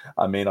well.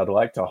 I mean, I'd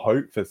like to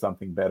hope for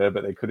something better,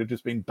 but they could have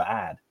just been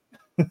bad.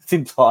 It's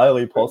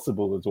entirely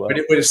possible as well.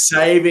 We're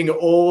saving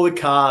all the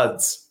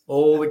cards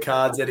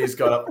that he's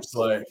got up his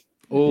sleeve.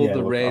 All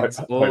the reds,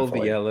 all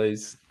the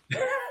yellows.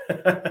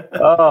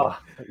 Oh,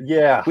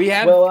 yeah. We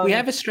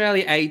have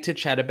Australia A to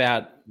chat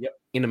about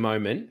in a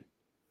moment.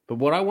 But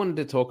what I wanted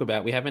to talk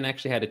about, we haven't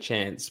actually had a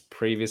chance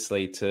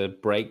previously to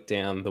break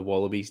down the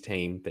Wallabies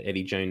team that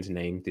Eddie Jones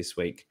named this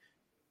week.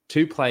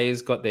 2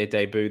 players got their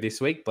debut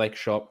this week, Blake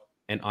Shop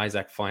and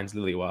Isaac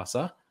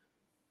Fines-Liliuasa.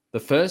 The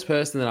first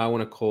person that I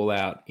want to call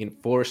out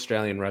for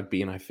Australian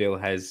rugby, and I feel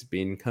has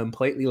been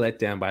completely let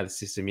down by the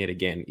system yet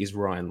again, is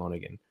Ryan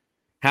Lonergan.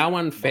 How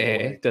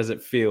unfair does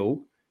it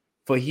feel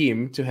for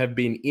him to have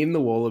been in the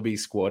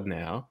Wallabies squad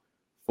now?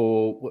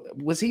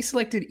 Was he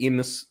selected in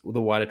the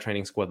wider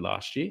training squad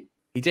last year?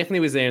 He definitely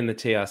was there in the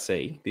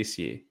TRC this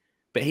year,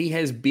 but he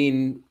has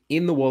been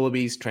in the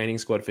Wallabies training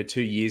squad for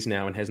 2 years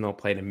now and has not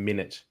played a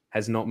minute,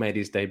 has not made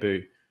his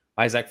debut.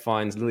 Isaac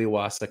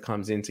Fines-Liliuasa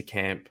comes into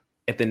camp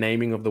at the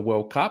naming of the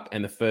World Cup,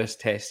 and the first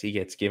test he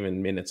gets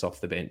given minutes off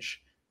the bench.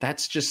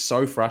 That's just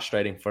so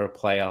frustrating for a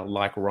player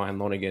like Ryan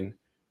Lonergan,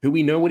 who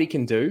we know what he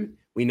can do.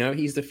 We know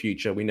he's the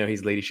future. We know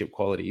his leadership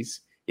qualities,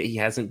 yet he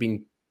hasn't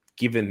been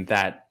given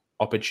that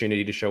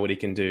opportunity to show what he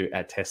can do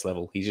at test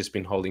level. He's just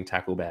been holding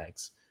tackle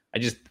bags.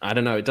 I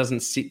don't know. It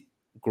doesn't sit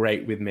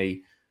great with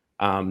me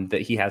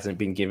that he hasn't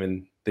been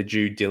given the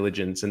due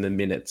diligence and the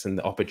minutes and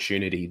the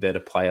opportunity that a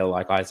player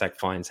like Isaac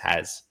Fines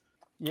has.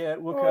 Yeah,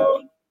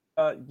 look,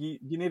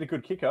 you need a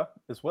good kicker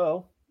as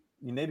well.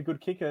 You need a good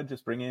kicker.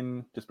 Just bring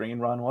in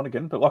Ryan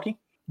Lonergan. But Lockie?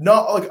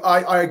 No, look,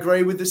 I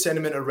agree with the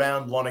sentiment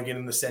around Lonergan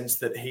in the sense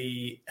that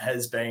he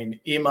has been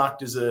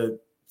earmarked as a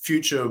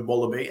future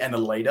Wallaby and a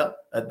leader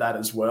at that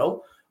as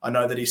well. I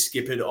know that he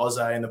skippered Auze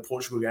in the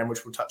Portugal game,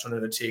 which we'll touch on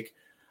in a tick.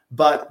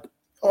 But,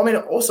 I mean,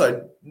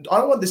 also, I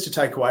don't want this to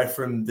take away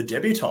from the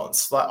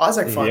debutants. Like,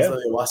 Isaac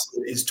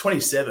Fines-Liliuasa is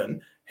 27.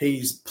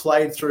 He's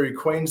played through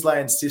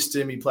Queensland's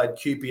system. He played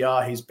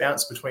QPR. He's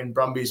bounced between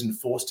Brumbies and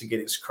Force to get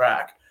his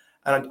crack.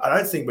 And I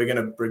don't think we're going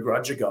to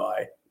begrudge a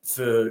guy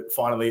for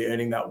finally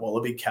earning that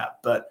Wallaby cap.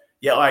 But,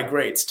 yeah, I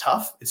agree. It's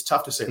tough. It's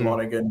tough to see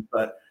Lonergan.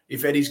 But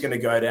if Eddie's going to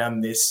go down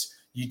this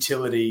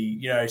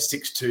utility,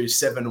 6-2,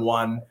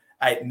 7-1,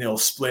 8-0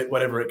 split,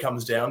 whatever it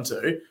comes down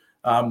to,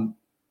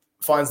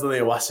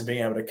 Fines-Liliuasa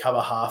being able to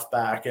cover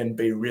halfback and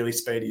be really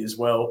speedy as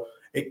well,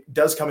 it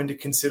does come into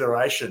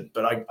consideration,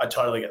 but I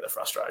totally get the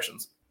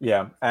frustrations.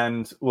 Yeah,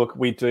 and look,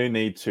 we do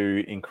need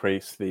to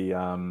increase the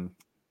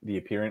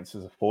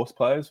appearances of Force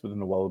players within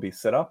the Wallabies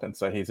setup, and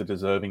so he's a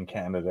deserving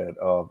candidate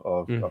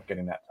of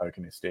getting that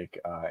tokenistic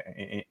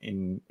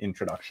in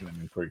introduction and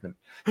improvement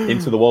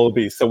into the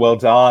Wallabies. So well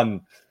done.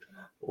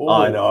 Ooh.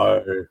 I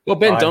know. Well,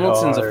 Ben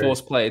Donaldson's a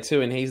Force player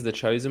too, and he's the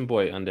chosen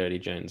boy under Eddie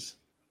Jones.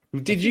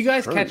 Did you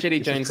guys catch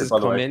Eddie Jones's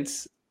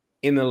comments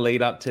in the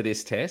lead up to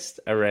this test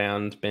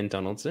around Ben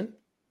Donaldson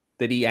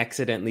that he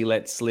accidentally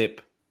let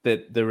slip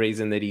that the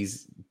reason that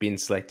he's been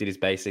selected is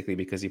basically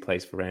because he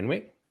plays for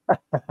Randwick?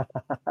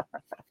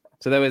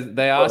 So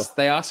they asked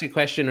a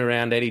question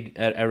around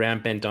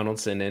Ben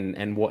Donaldson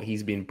and what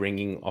he's been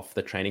bringing off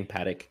the training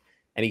paddock,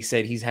 and he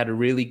said he's had a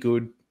really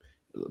good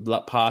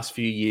past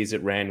few years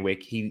at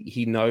Randwick.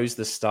 He knows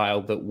the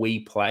style that we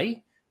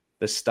play,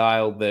 the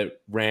style that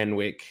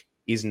Randwick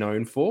is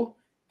known for,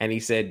 and he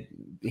said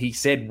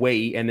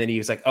we, and then he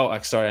was like, oh,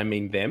 sorry, I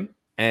mean them,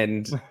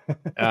 and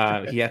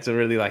he had to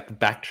really like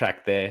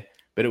backtrack there,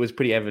 but it was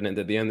pretty evident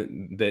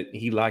that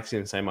he likes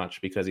him so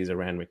much because he's a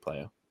Randwick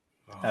player.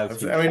 I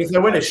mean, if they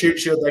win a shoot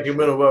shield, they can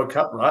win a World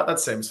Cup, right? That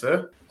seems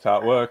fair. That's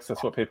how it works.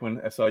 That's what people in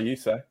SIU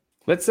say.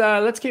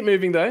 Let's keep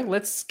moving though.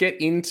 Let's get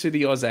into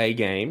the Oz A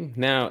game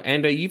now.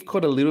 Ando, you've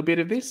caught a little bit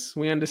of this.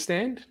 We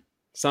understand.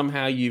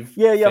 Somehow you've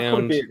I've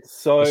caught a bit.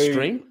 So a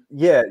stream.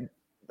 Yeah,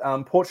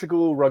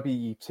 Portugal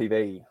Rugby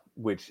TV,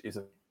 which is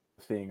a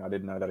thing I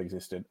didn't know that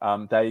existed.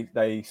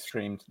 They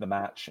streamed the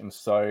match, and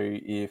so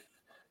if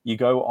you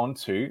go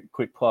onto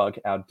quick plug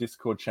our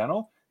Discord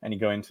channel. And you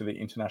go into the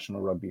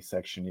international rugby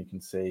section, you can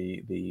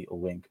see the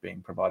link being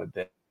provided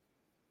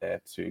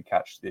there to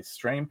catch this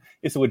stream.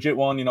 It's a legit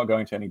one. You're not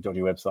going to any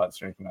dodgy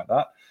websites or anything like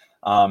that.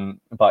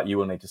 But you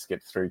will need to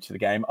skip through to the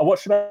game. I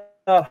watched about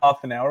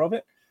half an hour of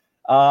it.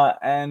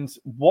 And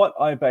what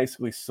I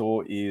basically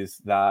saw is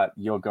that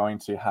you're going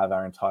to have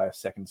our entire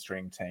second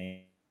string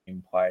team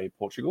play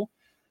Portugal.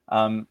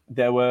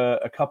 There were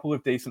a couple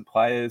of decent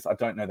players. I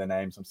don't know their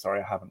names. I'm sorry,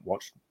 I haven't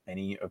watched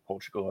any of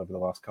Portugal over the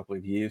last couple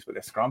of years, but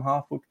their scrum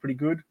half looked pretty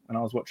good when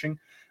I was watching.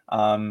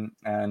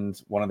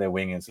 And one of their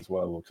wingers as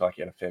well looked like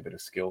he had a fair bit of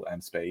skill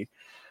and speed.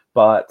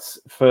 But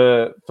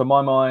for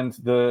my mind,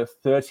 the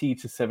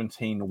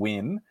 30-17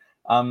 win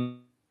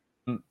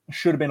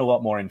should have been a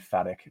lot more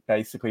emphatic.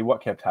 Basically,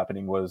 what kept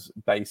happening was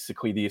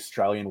basically the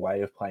Australian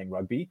way of playing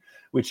rugby,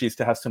 which is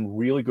to have some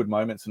really good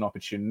moments and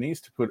opportunities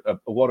to put a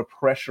lot of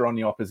pressure on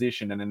the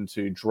opposition and then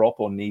to drop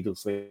or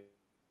needlessly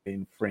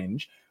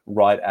infringe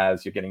right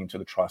as you're getting into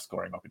the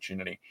try-scoring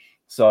opportunity.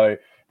 So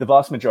the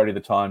vast majority of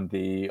the time,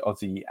 the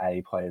Aussie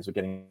A players were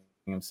getting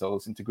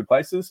themselves into good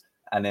places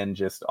and then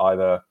just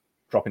either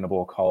dropping the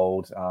ball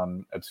cold,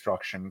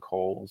 obstruction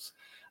calls,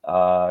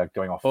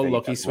 going off. Or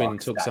Lockie Swin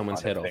took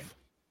someone's head off.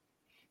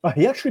 Oh,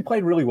 he actually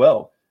played really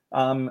well.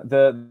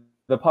 The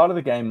part of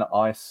the game that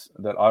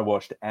I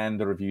watched and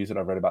the reviews that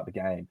I've read about the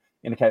game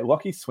indicate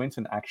Lockie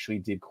Swinton actually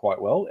did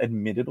quite well.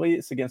 Admittedly,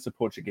 it's against a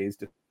Portuguese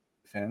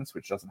defense,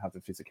 which doesn't have the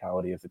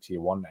physicality of the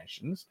Tier 1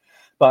 nations.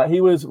 But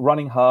he was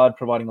running hard,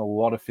 providing a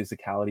lot of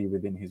physicality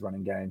within his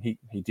running game.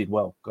 He did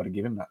well. Got to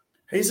give him that.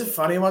 He's a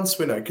funny one,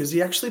 Swinno, because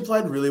he actually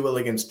played really well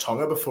against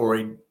Tonga before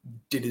he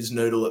did his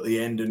noodle at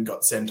the end and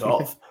got sent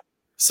off.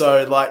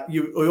 So, like,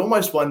 you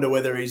almost wonder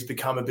whether he's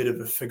become a bit of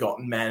a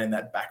forgotten man in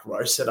that back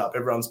row setup.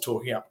 Everyone's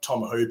talking up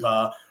Tom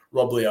Hooper,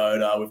 Rob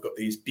Leota. We've got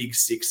these big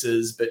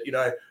sixes. But,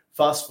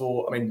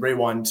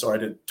 rewind,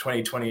 to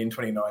 2020 and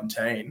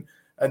 2019.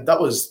 And that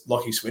was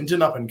Lockie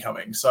Swinton up and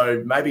coming.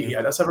 So maybe he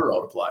does have a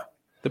role to play.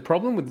 The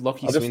problem with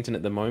Lockie Swinton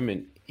at the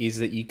moment is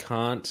that you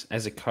can't,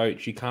 as a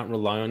coach, you can't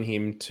rely on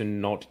him to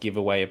not give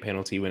away a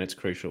penalty when it's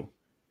crucial.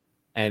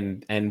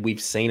 And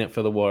we've seen it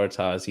for the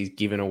Waratahs. He's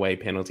given away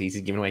penalties.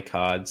 He's given away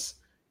cards.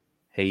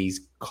 He's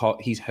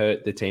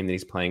hurt the team that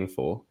he's playing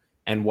for.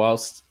 And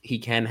whilst he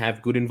can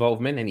have good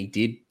involvement, and he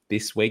did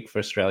this week for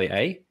Australia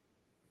A,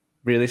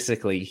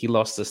 realistically, he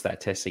lost us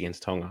that test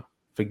against Tonga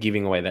for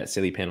giving away that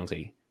silly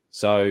penalty.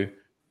 So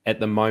at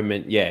the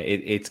moment,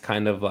 it's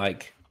kind of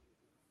like,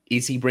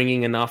 is he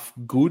bringing enough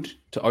good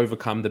to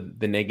overcome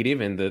the negative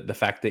and the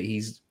fact that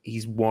he's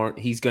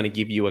going to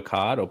give you a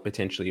card or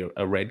potentially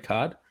a red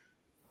card?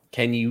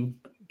 Can you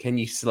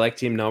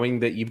select him knowing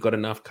that you've got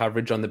enough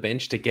coverage on the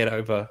bench to get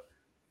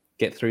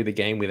through the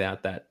game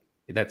without that?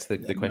 That's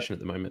the question at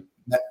the moment.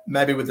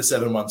 Maybe with the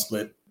 7-1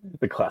 split.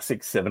 The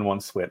classic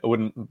 7-1 split. I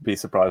wouldn't be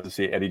surprised to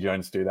see Eddie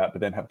Jones do that, but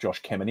then have Josh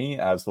Kemeny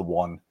as the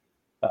one,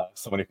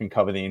 someone who can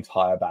cover the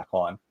entire back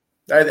line.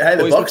 Hey,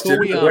 the Box did.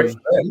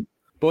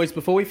 Boys,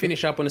 before we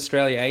finish up on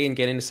Australia A and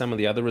get into some of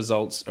the other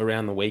results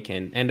around the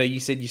weekend, Ando,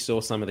 you said you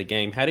saw some of the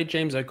game. How did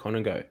James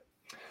O'Connor go?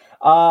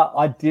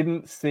 I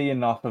didn't see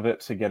enough of it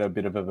to get a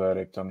bit of a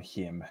verdict on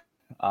him.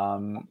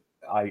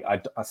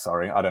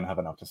 Sorry, I don't have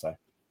enough to say.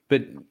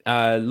 But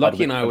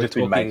Lockie and I were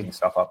talking... making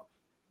stuff up.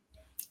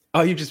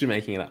 Oh, you've just been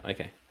making it up.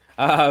 Okay.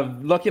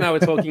 Lockie and I were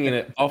talking in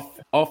it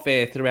off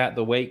air throughout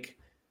the week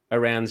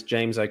around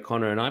James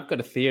O'Connor, and I've got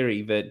a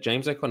theory that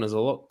James O'Connor is a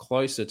lot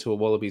closer to a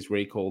Wallabies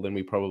recall than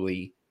we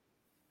probably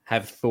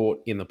have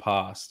thought in the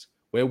past.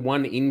 We're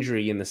one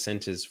injury in the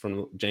centres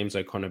from James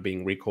O'Connor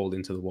being recalled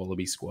into the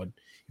Wallabies squad.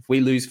 If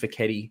we lose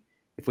Feketi,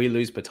 if we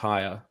lose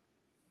Pataya,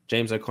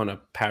 James O'Connor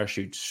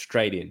parachutes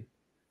straight in.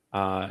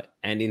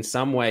 And in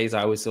some ways,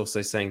 I was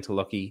also saying to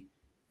Lockie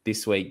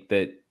this week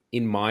that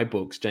in my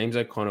books, James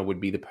O'Connor would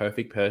be the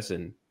perfect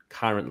person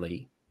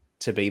currently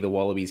to be the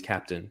Wallabies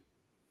captain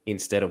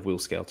instead of Will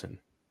Skelton.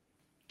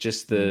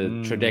 Just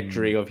the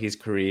trajectory of his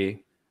career,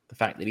 the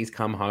fact that he's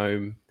come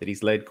home, that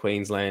he's led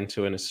Queensland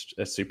to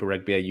a Super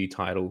Rugby AU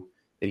title,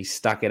 that he's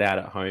stuck it out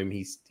at home.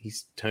 He's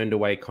turned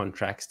away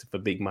contracts for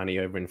big money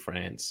over in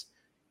France.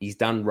 He's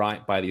done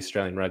right by the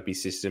Australian rugby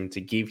system to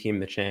give him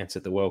the chance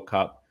at the World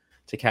Cup,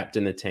 to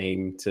captain the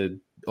team, to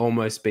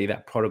almost be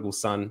that prodigal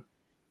son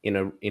in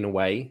a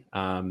way,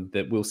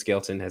 that Will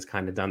Skelton has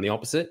kind of done the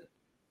opposite.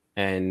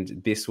 And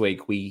this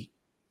week,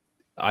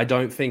 I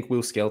don't think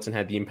Will Skelton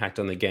had the impact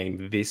on the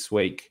game this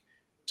week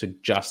to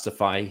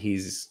justify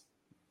his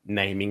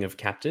naming of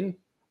captain.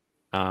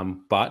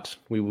 But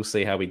we will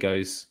see how he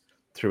goes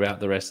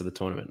throughout the rest of the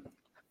tournament.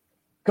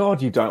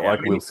 God, you don't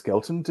like Will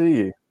Skelton, do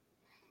you?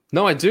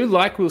 No, I do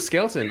like Will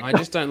Skelton. I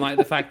just don't like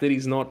the fact that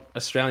he's not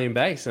Australian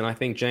based. And I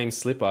think James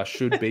Slipper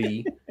should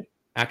be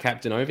our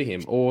captain over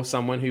him, or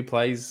someone who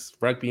plays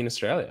rugby in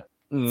Australia.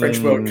 French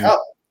World Cup.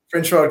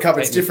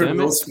 It's different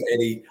rules for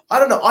Eddie. I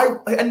don't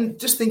know. And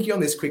just thinking on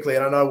this quickly,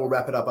 and I know we'll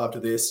wrap it up after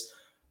this.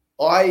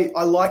 I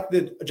like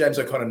the James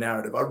O'Connor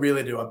narrative. I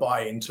really do. I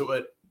buy into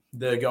it.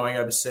 They're going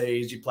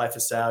overseas. You play for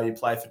Sale, you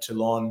play for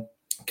Toulon,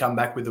 come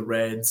back with the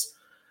Reds.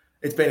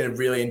 It's been a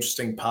really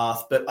interesting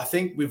path, but I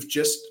think we've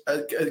just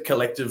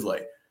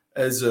collectively,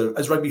 as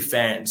rugby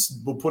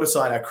fans, we'll put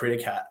aside our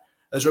critic hat.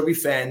 As rugby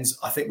fans,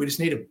 I think we just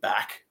need to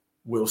back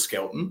Will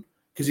Skelton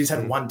because he's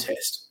had one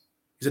test.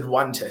 He's had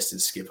one test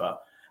as skipper.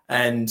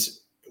 And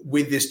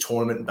with this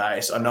tournament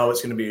base, I know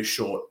it's going to be a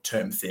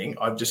short-term thing.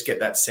 I just get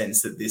that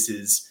sense that this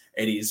is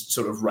Eddie's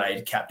sort of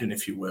raid captain,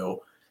 if you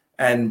will.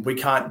 And we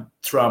can't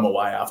throw him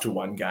away after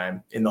one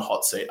game in the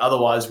hot seat.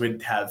 Otherwise,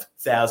 we'd have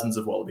thousands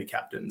of Wallaby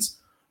captains,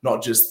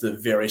 not just the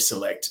very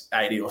select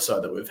 80 or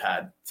so that we've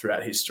had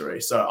throughout history.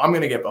 So I'm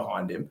going to get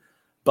behind him.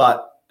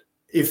 But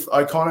if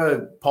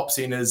O'Connor pops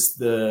in as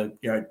the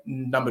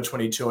number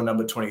 22 or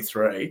number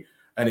 23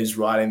 and is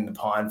riding the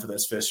pine for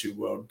those first few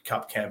World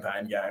Cup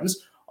campaign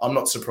games, I'm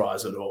not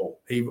surprised at all.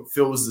 He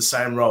fills the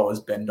same role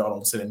as Ben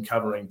Donaldson in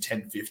covering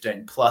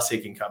 10-15, plus he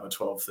can cover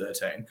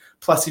 12-13.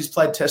 Plus he's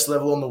played test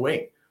level on the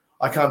wing.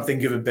 I can't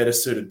think of a better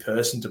suited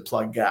person to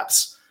plug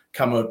gaps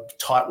come a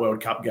tight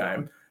World Cup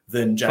game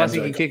than James. Plus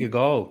he can kick a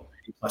goal.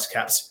 Plus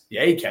caps.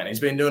 Yeah, he can.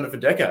 He's been doing it for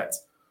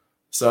decades.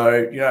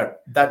 So,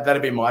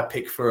 that'd be my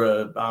pick for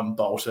a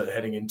bolter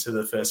heading into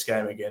the first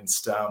game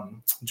against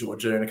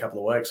Georgia in a couple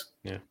of weeks.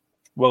 Yeah.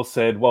 Well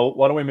said. Well,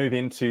 why don't we move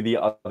into the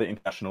other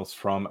internationals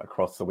from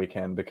across the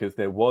weekend, because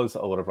there was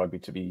a lot of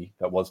rugby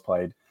that was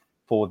played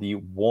for the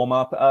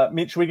warm-up.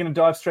 Mitch, are we going to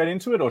dive straight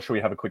into it, or should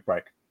we have a quick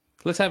break?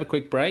 Let's have a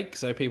quick break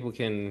so people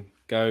can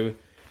go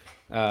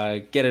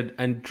get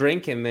a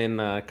drink and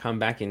then come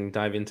back and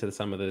dive into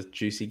some of the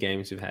juicy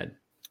games we've had.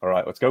 All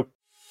right, let's go.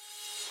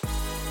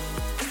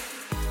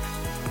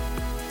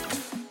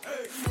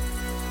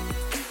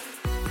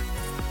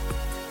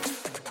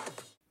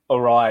 All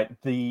right,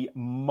 the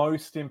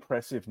most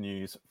impressive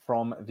news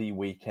from the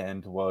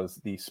weekend was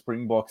the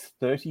Springboks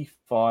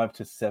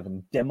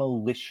 35-7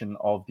 demolition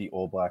of the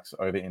All Blacks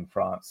over in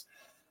France.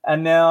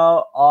 And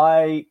now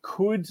I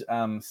could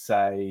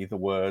say the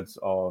words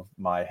of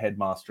my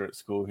headmaster at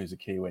school, who's a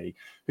Kiwi,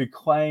 who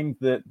claimed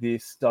that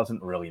this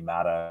doesn't really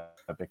matter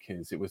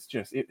because it was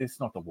just,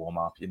 it's not the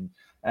warm-up.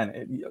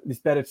 It's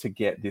better to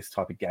get this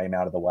type of game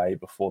out of the way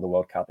before the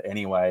World Cup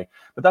anyway.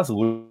 But that's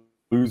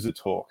loser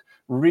talk.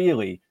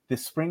 Really, the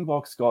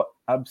Springboks got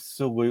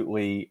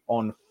absolutely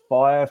on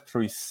fire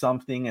through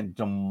something and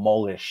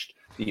demolished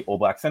the All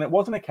Blacks. And it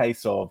wasn't a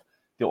case of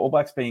the All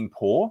Blacks being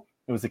poor.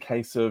 It was a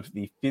case of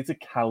the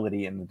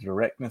physicality and the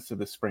directness of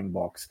the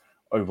Springboks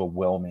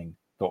overwhelming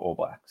the All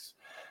Blacks.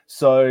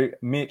 So,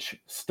 Mitch,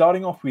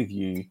 starting off with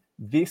you,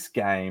 this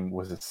game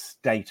was a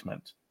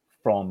statement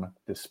from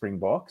the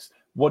Springboks.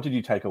 What did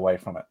you take away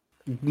from it?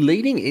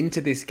 Leading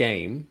into this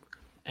game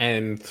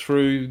and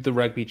through the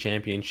Rugby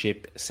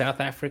Championship,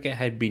 South Africa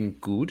had been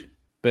good,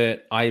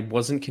 but I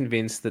wasn't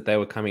convinced that they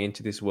were coming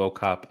into this World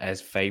Cup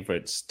as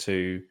favourites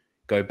to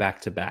go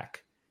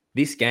back-to-back.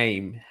 This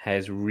game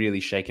has really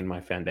shaken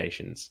my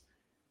foundations.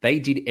 They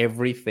did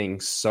everything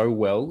so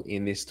well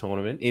in this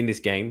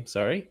game,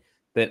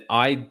 that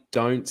I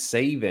don't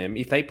see them,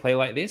 if they play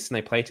like this and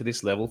they play to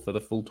this level for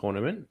the full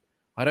tournament,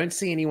 I don't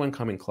see anyone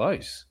coming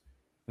close.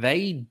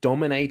 They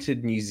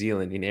dominated New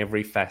Zealand in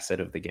every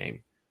facet of the game.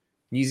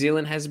 New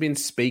Zealand has been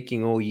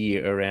speaking all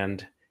year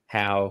around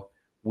how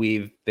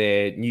with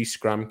their new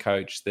scrum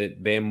coach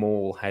that their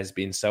maul has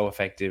been so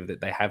effective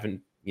that they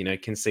haven't,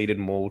 conceded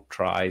maul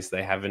tries.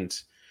 They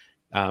haven't,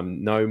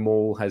 no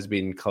maul has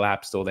been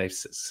collapsed, or they've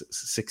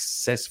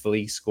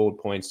successfully scored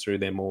points through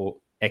their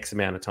maul X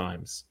amount of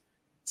times.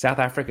 South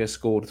Africa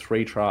scored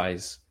 3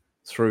 tries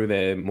through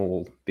their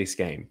maul this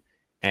game,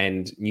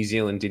 and New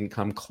Zealand didn't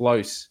come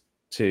close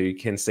to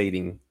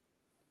conceding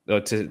or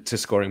to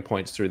scoring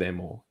points through their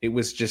maul. It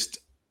was just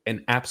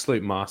an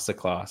absolute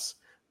masterclass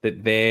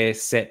that their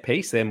set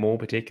piece, their maul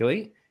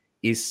particularly,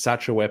 is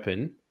such a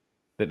weapon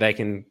that they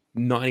can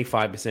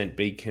 95%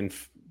 be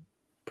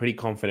pretty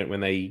confident when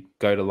they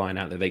go to line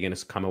out that they're going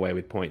to come away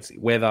with points,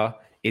 whether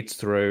it's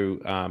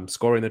through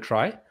scoring the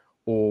try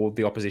or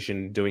the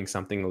opposition doing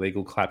something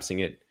illegal, collapsing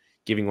it,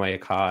 giving away a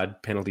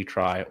card, penalty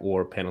try,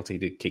 or a penalty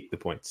to kick the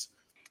points.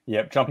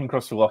 Yep, jumping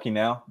across to Lockie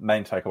now,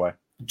 main takeaway.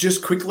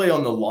 Just quickly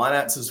on the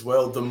lineouts as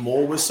well, the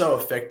maul was so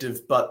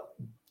effective, but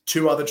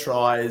 2 other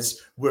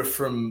tries were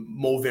from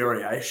more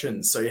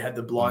variations. So you had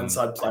the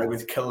blindside play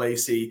with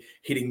Khaleesi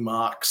hitting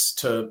marks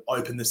to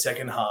open the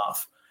second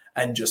half,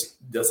 and just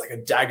there's like a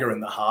dagger in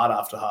the heart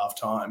after half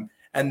time.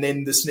 And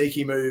then the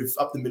sneaky move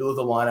up the middle of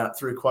the lineout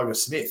through Quagga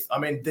Smith. I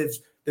mean,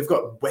 they've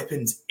got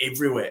weapons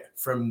everywhere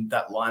from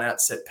that lineout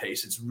set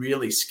piece. It's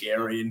really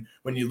scary. And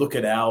when you look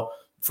at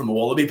from a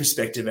Wallaby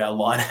perspective, our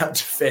lineout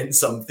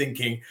defense, I'm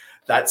thinking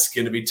that's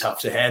going to be tough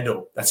to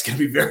handle. That's going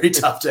to be very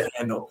tough to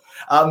handle.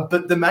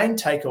 But the main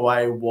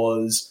takeaway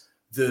was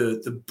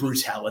the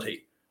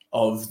brutality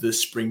of the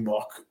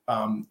Springbok,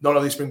 not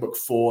only Springbok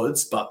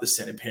forwards, but the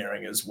centre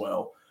pairing as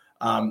well.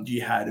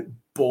 You had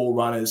ball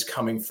runners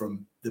coming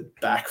from the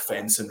back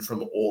fence and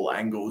from all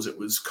angles. It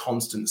was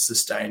constant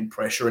sustained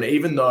pressure. And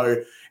even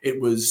though it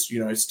was,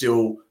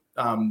 still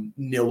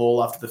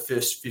 0-0 after the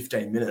first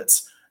 15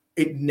 minutes,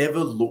 it never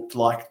looked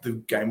like the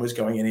game was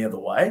going any other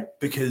way,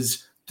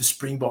 because the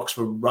Springboks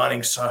were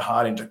running so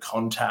hard into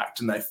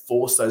contact and they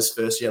forced those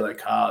first yellow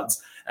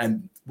cards.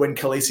 And when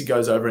Khaleesi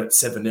goes over at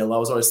 7-0, I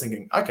was always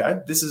thinking, okay,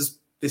 this is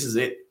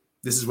it.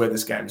 This is where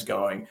this game's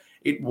going.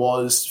 It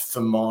was,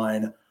 for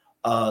mine,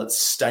 a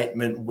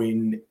statement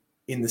win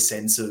in the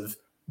sense of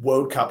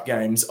World Cup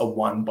games are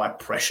won by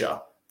pressure.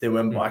 They're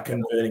won by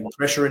converting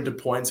pressure into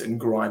points and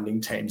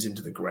grinding teams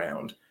into the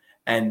ground.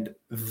 And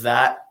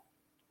that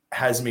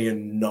has me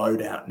in no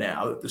doubt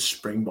now that the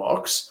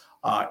Springboks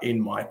are in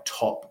my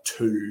top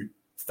 2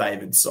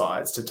 favoured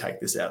sides to take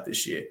this out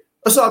this year.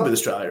 Aside with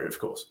Australia, of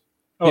course.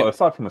 Oh,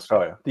 aside from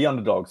Australia, the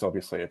underdogs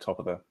obviously are top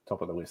of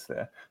the list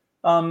there.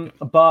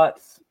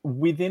 But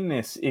within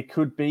this, it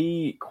could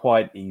be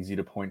quite easy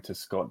to point to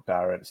Scott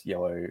Barrett's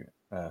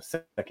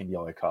second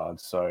yellow card,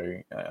 so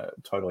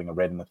totaling a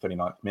red in the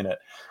 39th minute.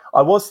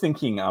 I was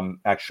thinking,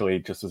 actually,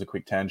 just as a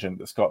quick tangent,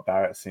 that Scott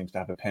Barrett seems to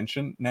have a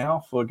penchant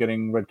now for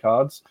getting red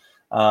cards,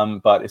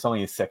 but it's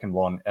only his second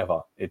one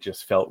ever. It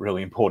just felt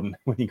really important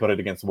when he got it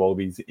against the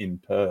Wallabies in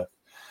Perth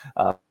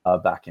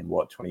back in,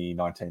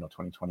 2019 or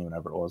 2020,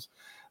 whenever it was.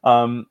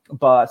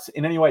 But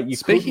in any way,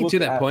 speaking to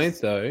that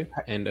point, though,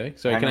 Endo,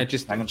 sorry, can I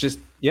just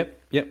yep.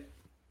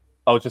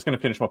 I was just going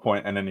to finish my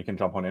point and then you can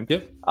jump on in.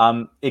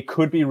 Yep. It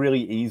could be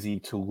really easy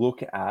to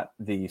look at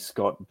the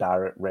Scott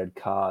Barrett red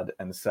card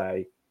and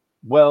say,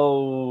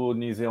 well,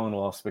 New Zealand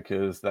lost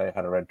because they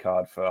had a red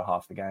card for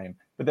half the game.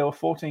 But they were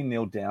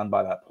 14-0 down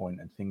by that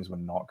point and things were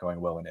not going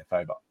well in their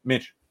favour.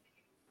 Mitch?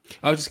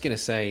 I was just going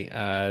to say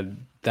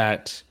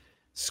that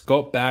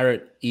Scott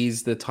Barrett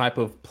is the type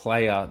of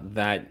player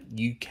that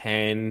you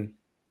can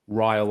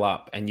rile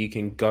up and you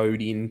can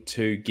goad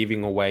into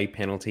giving away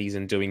penalties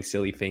and doing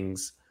silly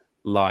things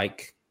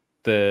like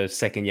the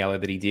second yellow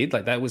that he did.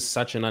 Like, that was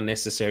such an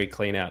unnecessary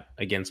clean out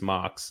against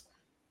Marks.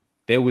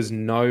 There was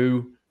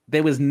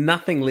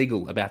nothing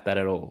legal about that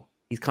at all.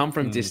 He's come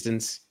from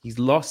distance. He's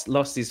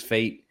lost his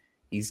feet.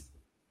 He's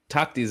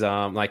tucked his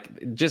arm.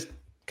 Like, just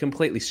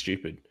completely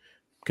stupid.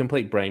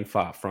 Complete brain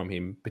fart from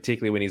him,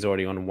 particularly when he's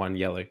already on one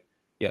yellow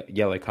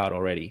card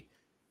already.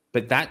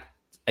 But that,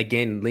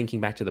 again,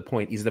 linking back to the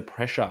point, is the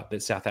pressure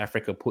that South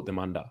Africa put them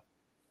under.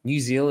 New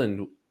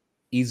Zealand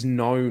is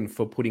known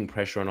for putting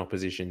pressure on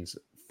oppositions,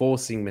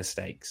 forcing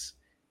mistakes.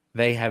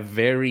 They have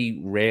very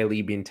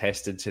rarely been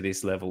tested to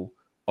this level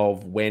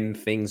of when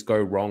things go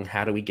wrong,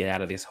 how do we get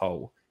out of this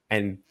hole?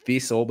 And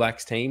this All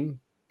Blacks team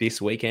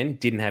this weekend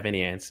didn't have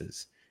any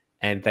answers.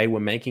 And they were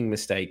making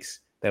mistakes.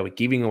 They were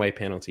giving away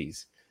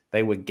penalties.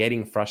 They were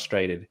getting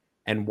frustrated.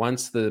 And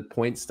once the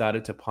points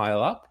started to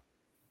pile up,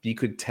 you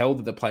could tell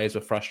that the players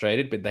were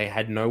frustrated, but they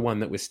had no one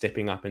that was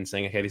stepping up and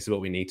saying, okay, this is what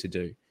we need to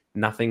do.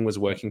 Nothing was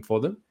working for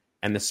them.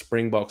 And the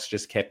Springboks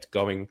just kept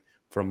going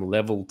from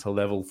level to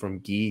level, from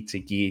gear to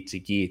gear to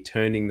gear,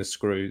 turning the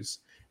screws.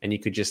 And you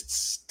could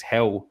just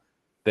tell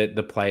that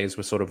the players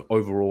were sort of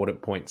overawed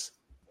at points.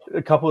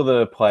 A couple of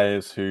the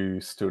players who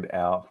stood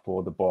out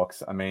for the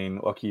Boks, I mean,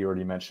 Lockie, you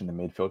already mentioned the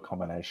midfield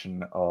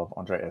combination of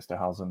Andre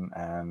Esterhuizen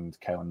and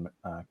Kalen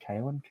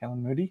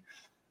Moody.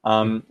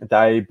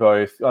 They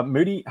both,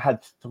 Moody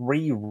had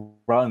 3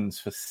 runs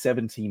for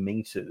 70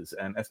 meters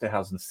and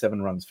Esterhuizen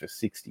 7 runs for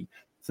 60.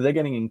 So they're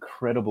getting an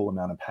incredible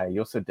amount of pay.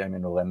 You also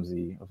Damien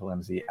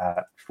Valemzi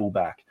at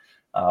fullback,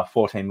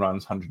 14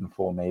 runs,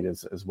 104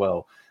 meters as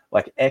well.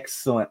 Like,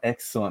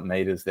 excellent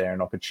meters there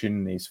and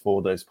opportunities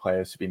for those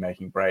players to be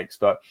making breaks.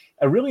 But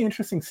a really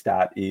interesting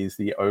stat is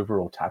the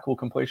overall tackle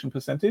completion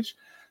percentage.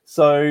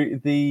 So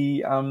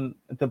the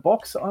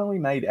Boks only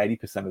made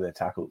 80% of their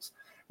tackles,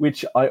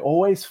 which I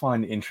always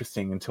find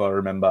interesting until I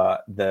remember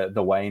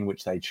the way in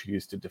which they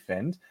choose to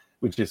defend,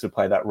 which is to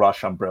play that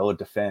rush umbrella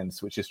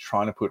defense, which is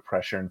trying to put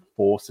pressure and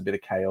force a bit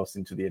of chaos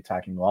into the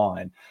attacking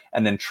line,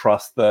 and then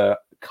trust the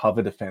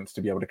cover defense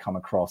to be able to come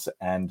across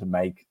and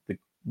make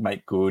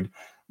good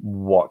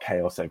what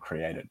chaos they've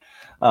created.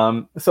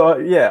 I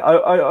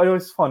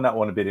always find that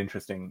one a bit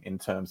interesting in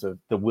terms of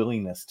the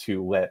willingness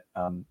to let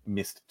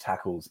missed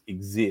tackles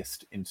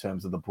exist in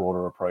terms of the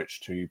broader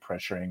approach to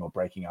pressuring or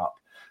breaking up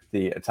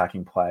the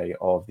attacking play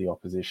of the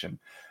opposition.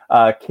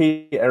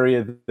 Key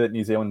area that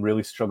New Zealand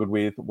really struggled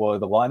with were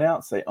the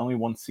lineouts. They only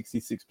won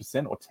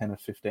 66% or 10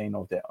 of 15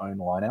 of their own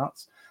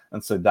lineouts.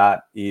 And so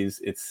that is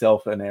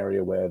itself an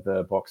area where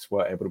the Boks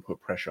were able to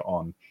put pressure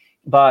on.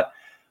 But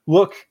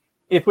look,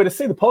 if we're to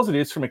see the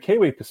positives from a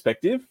Kiwi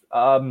perspective,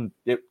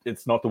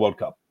 it's not the World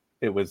Cup.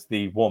 It was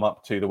the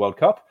warm-up to the World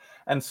Cup.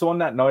 And so on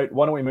that note,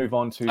 why don't we move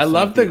on to I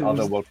love the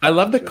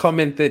matches.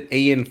 comment that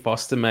Ian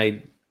Foster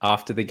made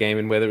after the game,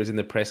 and whether it was in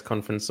the press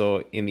conference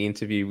or in the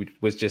interview, which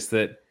was just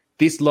that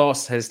this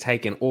loss has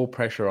taken all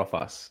pressure off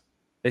us.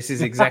 This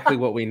is exactly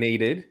what we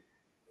needed,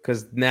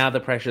 because now the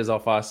pressure's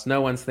off us.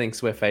 No one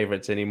thinks we're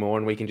favourites anymore,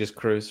 and we can just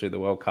cruise through the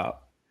World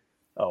Cup.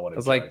 Oh, I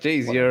was like,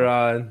 geez,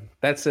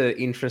 that's an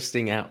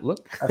interesting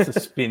outlook. That's a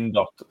spin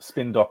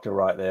doctor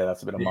right there.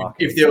 That's a bit of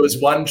marketing. If there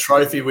was one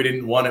trophy we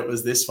didn't want, it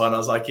was this one. I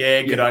was like,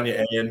 yeah, good on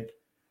you, Ian.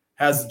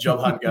 How's the job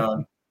hunt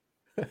going?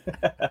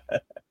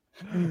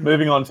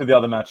 Moving on to the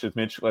other matches,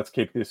 Mitch. Let's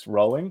keep this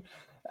rolling.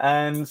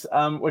 And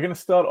we're going to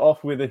start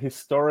off with a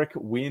historic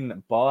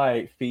win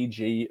by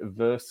Fiji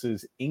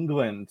versus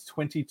England.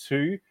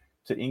 22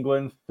 to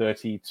England,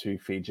 30 to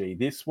Fiji.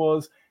 This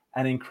was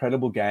an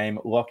incredible game.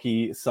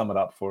 Lockie, sum it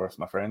up for us,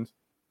 my friend.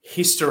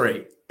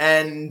 History.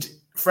 And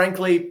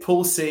frankly,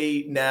 Pool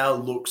C now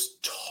looks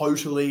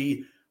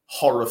totally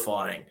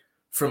horrifying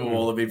from a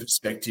Wallaby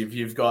perspective.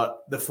 You've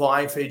got the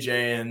Flying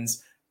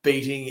Fijians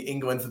beating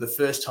England for the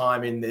first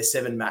time in their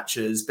 7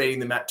 matches, beating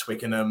them at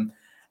Twickenham,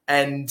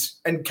 and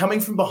coming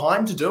from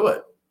behind to do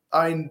it.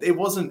 I mean, it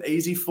wasn't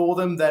easy for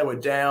them. They were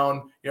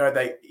down.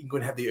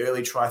 England had the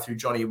early try through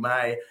Johnny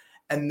May.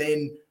 And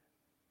then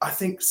I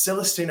think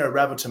Celestino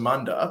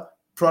Ravatamunda,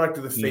 product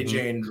of the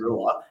Fijian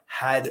Drua,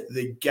 had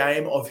the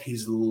game of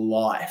his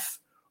life,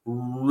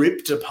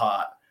 ripped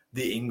apart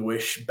the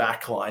English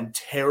backline,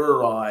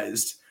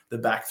 terrorized the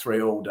back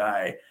three all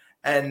day.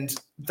 And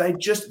they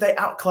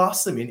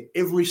outclassed them in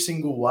every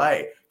single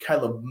way.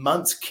 Caleb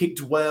Muntz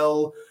kicked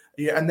well.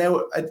 Yeah, and they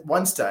were at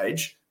one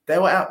stage, they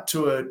were out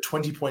to a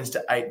 20 points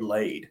to 8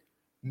 lead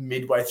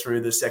midway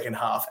through the second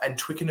half. And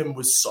Twickenham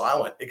was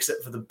silent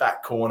except for the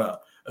back corner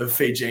of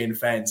Fijian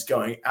fans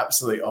going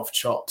absolutely off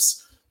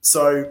chops.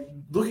 So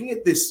looking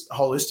at this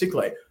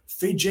holistically,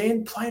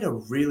 Fijian played a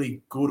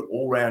really good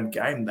all-round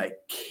game. They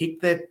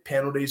kicked their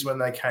penalties when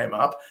they came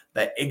up.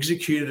 They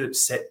executed at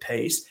set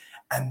piece,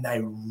 and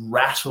they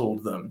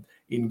rattled them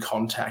in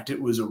contact.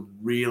 It was a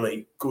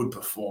really good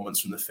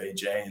performance from the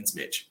Fijians,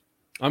 Mitch.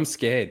 I'm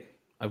scared.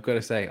 I've got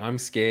to say, I'm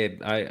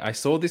scared. I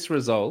saw this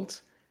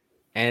result,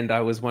 and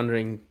I was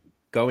wondering,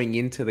 going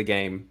into the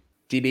game,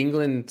 did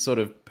England sort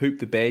of poop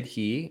the bed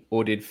here,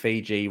 or did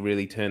Fiji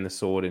really turn the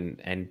sword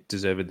and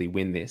deservedly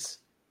win this?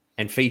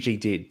 And Fiji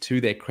did. To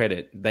their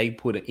credit, they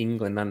put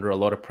England under a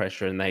lot of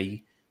pressure, and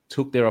they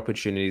took their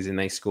opportunities and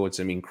they scored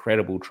some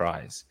incredible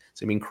tries,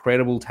 some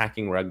incredible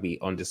attacking rugby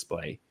on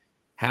display.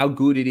 How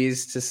good it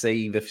is to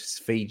see the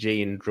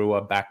Fijian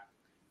Drua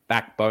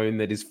backbone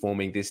that is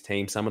forming this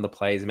team, some of the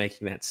players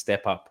making that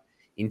step up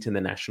into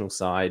the national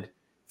side.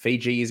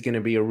 Fiji is going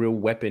to be a real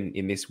weapon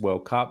in this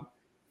World Cup.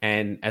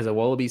 And as a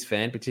Wallabies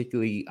fan,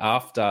 particularly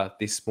after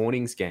this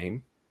morning's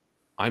game,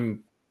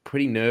 I'm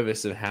pretty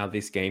nervous of how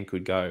this game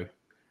could go.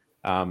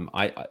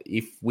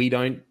 If we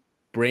don't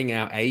bring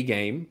our A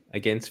game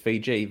against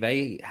Fiji,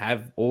 they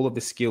have all of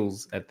the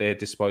skills at their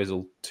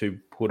disposal to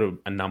put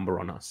a number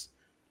on us.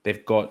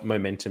 They've got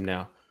momentum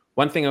now.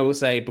 One thing I will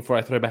say before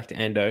I throw back to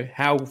Ando,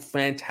 how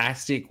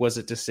fantastic was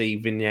it to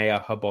see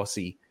Vinaya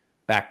Habosi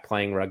back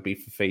playing rugby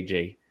for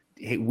Fiji?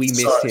 We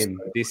missed him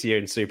this year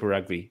in Super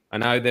Rugby. I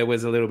know there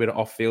was a little bit of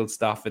off-field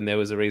stuff and there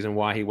was a reason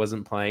why he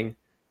wasn't playing,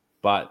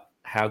 but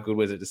how good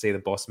was it to see the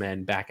boss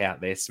man back out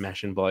there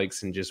smashing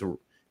blokes and just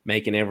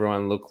making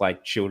everyone look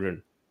like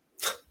children?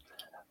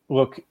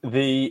 Look,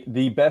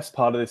 the best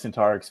part of this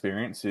entire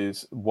experience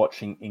is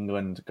watching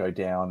England go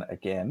down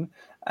again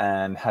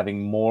and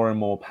having more and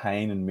more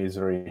pain and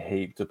misery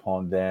heaped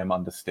upon them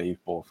under Steve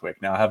Borthwick.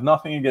 Now, I have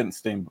nothing against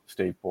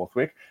Steve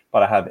Borthwick,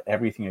 but I have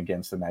everything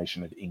against the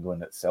nation of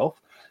England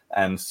itself.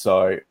 And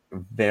so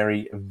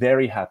very,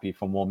 very happy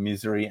for more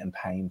misery and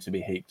pain to be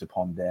heaped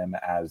upon them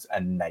as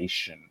a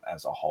nation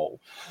as a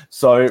whole.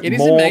 So it is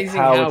amazing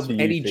how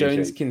Eddie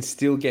Jones can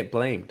still get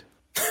blamed.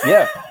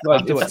 Yeah,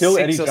 after it's still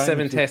 6 or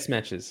 7 test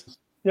matches.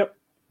 Yep,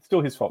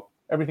 still his fault.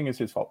 Everything is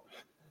his fault.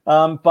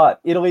 But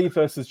Italy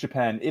versus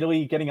Japan.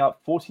 Italy getting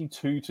up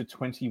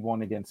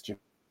 42-21 against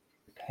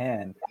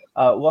Japan.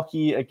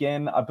 Lockie,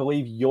 again, I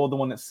believe you're the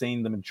one that's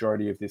seen the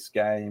majority of this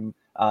game.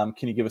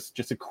 Can you give us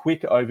just a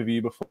quick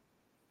overview before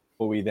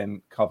we then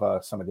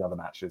cover some of the other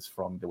matches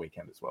from the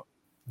weekend as well?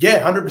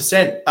 Yeah,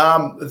 100%.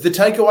 The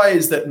takeaway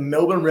is that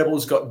Melbourne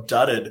Rebels got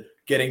dudded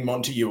getting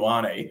Monty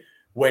Ioane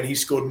when he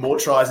scored more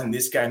tries in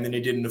this game than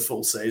he did in a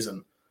full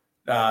season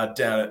down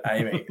at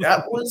Amy.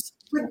 That was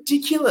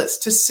ridiculous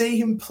to see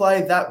him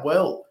play that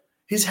well.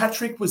 His hat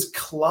trick was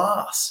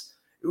class.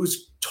 It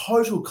was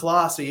total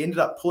class. He ended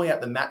up pulling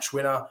out the match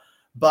winner.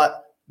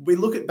 But we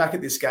look back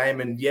at this game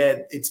and, yeah,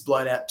 it's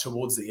blown out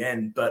towards the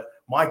end. But,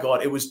 my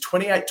God, it was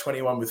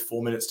 28-21 with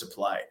 4 minutes to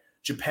play.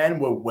 Japan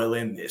were well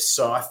in this.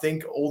 So I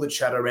think all the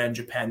chatter around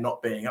Japan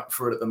not being up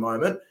for it at the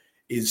moment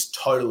is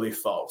totally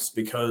false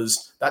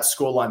because that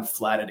scoreline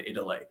flattered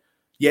Italy.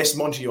 Yes,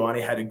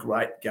 Montiani had a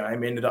great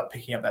game, ended up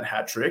picking up that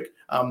hat trick.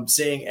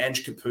 Seeing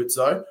Ange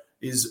Capuzzo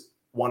is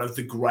one of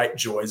the great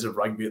joys of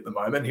rugby at the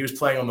moment. He was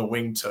playing on the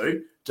wing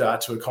too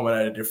to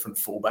accommodate a different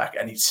fullback,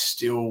 and he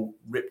still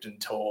ripped and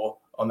tore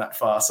on that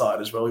far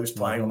side as well. He was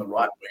playing on the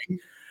right wing.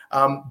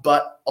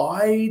 But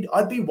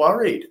I'd be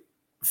worried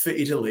for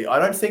Italy. I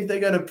don't think they're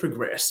going to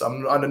progress.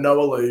 I'm under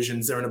no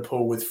illusions. They're in a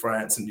pool with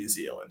France and New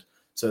Zealand.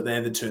 So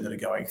they're the two that are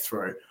going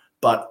through.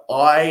 But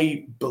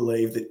I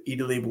believe that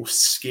Italy will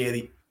scare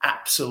the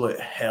absolute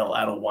hell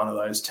out of one of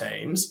those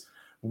teams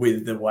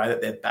with the way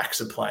that their backs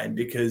are playing,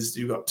 because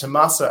you've got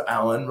Tommaso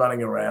Allen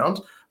running around,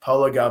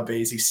 Paolo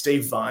Garbisi,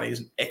 Steve Varney is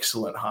an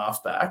excellent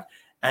halfback,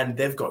 and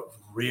they've got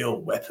real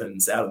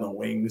weapons out on the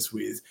wings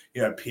with,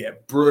 Pierre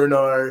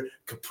Bruno,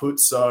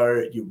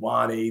 Capuzzo,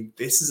 Ioane.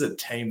 This is a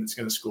team that's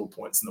going to score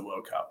points in the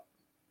World Cup.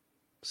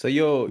 So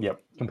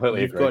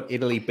completely you've agree. got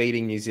Italy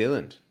beating New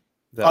Zealand.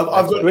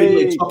 I've got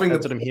Italy topping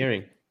that's what I'm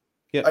hearing.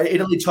 Yeah,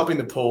 Italy topping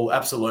the pool,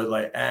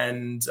 absolutely.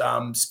 And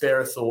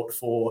spare a thought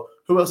for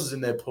who else is in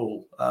their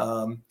pool?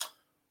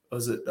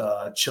 Was it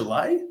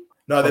Chile?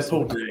 No, they're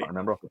pool D. I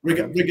remember.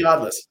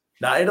 Regardless.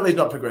 No, Italy's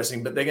not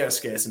progressing, but they're going to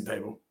scare some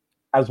people.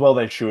 As well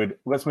they should.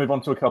 Let's move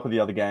on to a couple of the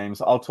other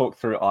games. I'll talk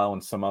through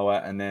Ireland,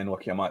 Samoa, and then,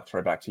 Lockie, I might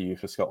throw back to you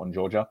for Scotland,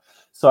 Georgia.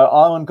 So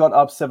Ireland got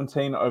up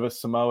 17 over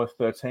Samoa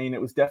 13.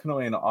 It was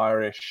definitely an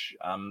Irish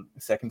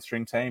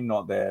second-string team,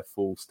 not their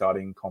full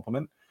starting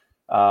complement.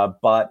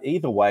 But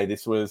either way,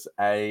 this was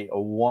a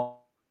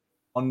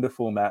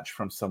wonderful match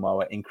from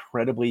Samoa,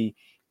 incredibly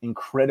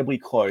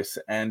close.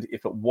 And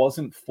if it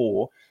wasn't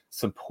for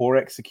some poor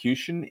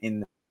execution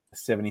in the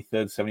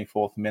 73rd,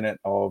 74th minute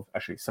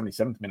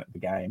 77th minute of the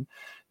game,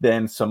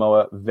 then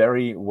Samoa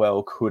very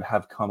well could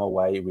have come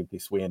away with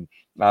this win.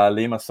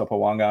 Lima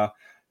Sopawanga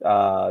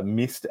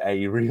missed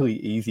a really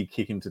easy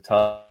kick into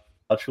touch.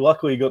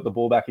 Luckily, got the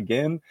ball back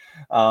again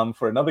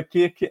for another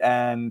kick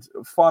and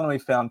finally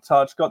found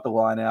touch, got the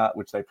line out,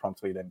 which they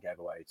promptly then gave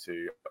away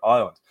to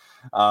Ireland.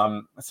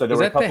 So there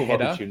were a couple of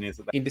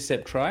opportunities.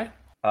 Intercept try?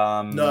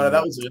 No,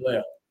 that was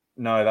earlier.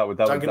 No, that was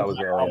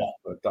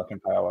earlier. Duncan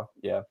Power,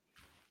 yeah.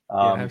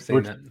 I've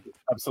seen that.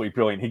 Absolutely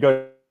brilliant. He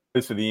goes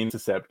for the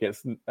intercept,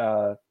 gets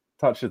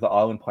touches the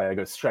Ireland player,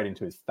 goes straight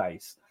into his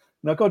face.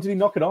 No, God, did he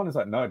knock it on? It's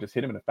like, no, just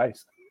hit him in the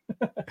face.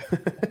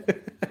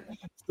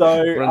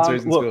 So,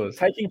 look,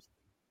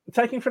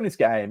 taking from this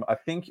game, I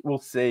think we'll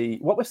see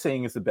what we're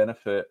seeing is the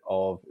benefit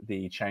of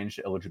the changed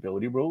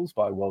eligibility rules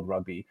by World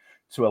Rugby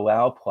to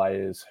allow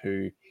players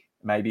who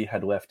maybe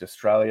had left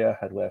Australia,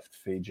 had left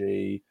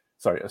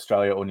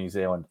Australia or New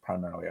Zealand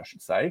primarily, I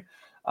should say,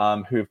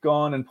 who've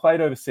gone and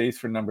played overseas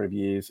for a number of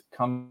years,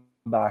 come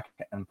back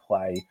and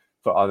play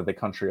for either the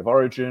country of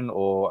origin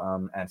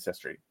or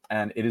ancestry.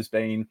 And it has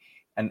been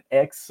an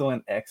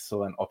excellent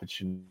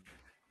opportunity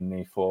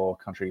for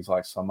countries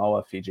like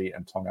Samoa, Fiji,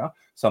 and Tonga,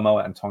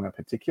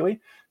 particularly,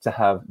 to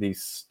have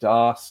these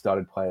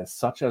star-studded players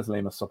such as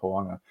Lima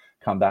Sopawanga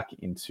come back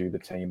into the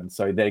team. And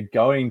so they're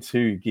going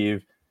to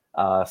give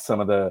some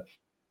of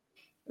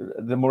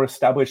the more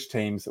established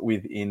teams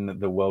within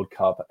the World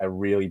Cup a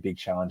really big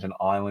challenge, and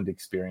Ireland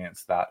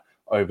experienced that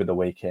over the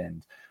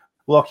weekend.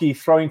 Lockie,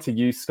 throwing to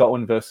you,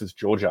 Scotland versus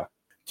Georgia.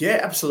 Yeah,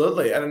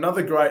 absolutely. And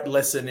another great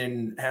lesson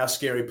in how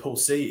scary Pool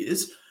C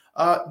is,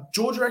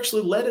 Georgia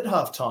actually led at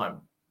halftime.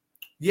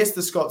 Yes,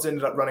 the Scots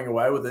ended up running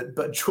away with it,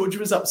 but Georgia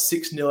was up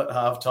 6-0 at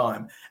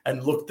halftime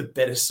and looked the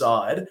better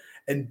side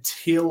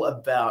until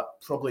about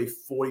probably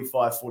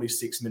 45,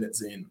 46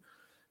 minutes in.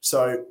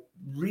 So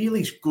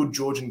really good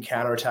Georgian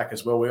counterattack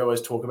as well. We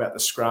always talk about the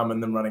scrum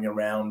and them running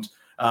around,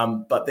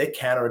 but their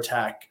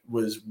counterattack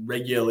was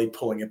regularly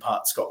pulling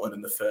apart Scotland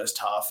in the first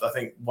half. I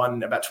think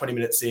one about 20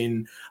 minutes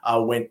in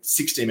went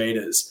 60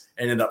 metres,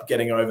 ended up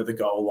getting over the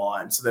goal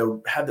line. So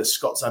they had the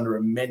Scots under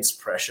immense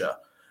pressure.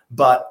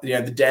 But the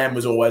dam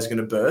was always going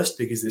to burst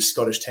because this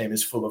Scottish team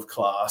is full of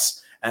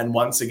class. And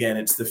once again,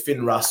 it's the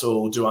Finn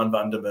Russell, Duan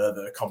van der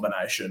Merwe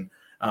combination.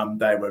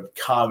 They were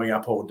carving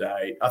up all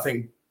day. I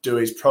think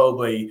Dewey's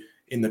probably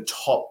in the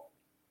top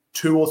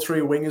 2 or 3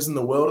 wingers in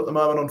the world at the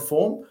moment on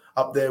form,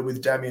 up there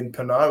with Damien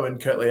Penaud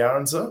and Kurtley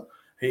Aronsa.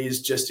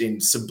 He's just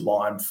in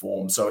sublime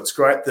form. So it's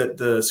great that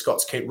the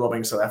Scots keep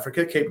robbing South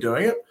Africa, keep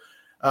doing it.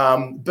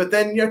 But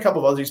then, a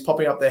couple of Aussies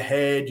popping up their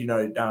head.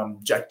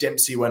 Jack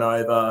Dempsey went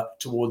over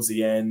towards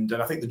the end,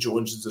 and I think the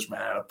Georgians just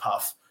ran out of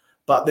puff.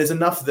 But there's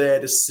enough there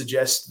to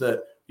suggest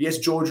that, yes,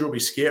 Georgia will be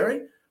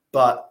scary,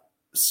 but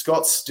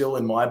Scots still,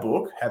 in my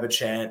book, have a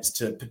chance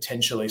to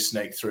potentially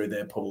sneak through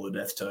their pool of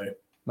death too.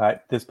 Mate,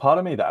 there's part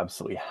of me that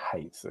absolutely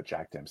hates that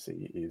Jack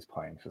Dempsey is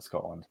playing for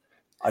Scotland.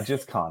 I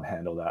just can't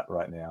handle that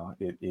right now.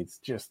 It's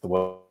just the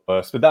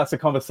worst. But that's a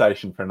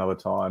conversation for another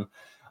time.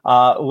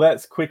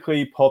 Let's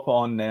quickly pop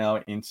on now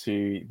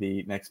into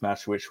the next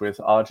match, which was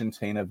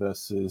Argentina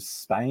versus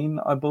Spain,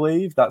 I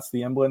believe. That's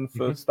the emblem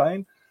for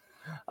Spain.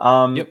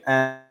 Yep.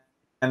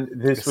 And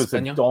this was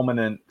a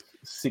dominant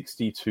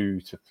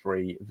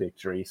 62-3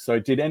 victory. So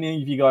did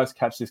any of you guys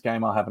catch this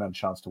game? I haven't had a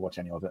chance to watch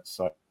any of it,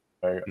 so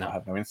I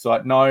have no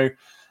insight. No.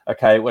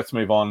 Okay, let's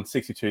move on.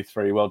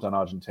 62-3. Well done,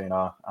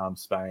 Argentina.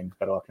 Spain,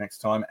 better luck next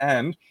time.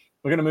 And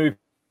we're going to move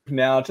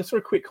now just for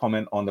a quick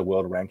comment on the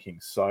world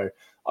rankings. So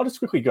I'll just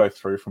quickly go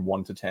through from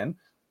 1 to 10.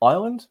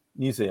 Ireland,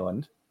 New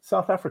Zealand,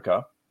 South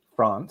Africa,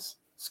 France,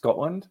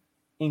 Scotland,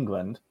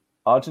 England,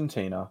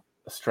 Argentina,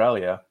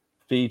 Australia,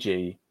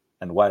 Fiji,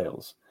 and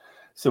Wales.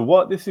 So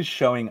what this is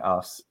showing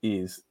us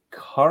is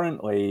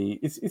currently...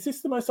 Is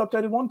this the most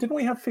updated one? Didn't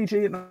we have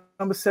Fiji at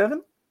number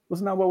 7?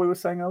 Wasn't that what we were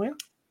saying earlier?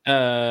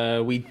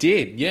 We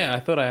did. Yeah, I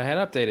thought I had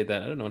updated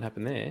that. I don't know what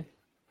happened there.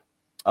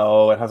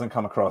 Oh, it hasn't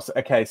come across.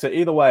 Okay, so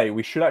either way,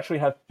 we should actually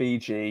have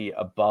Fiji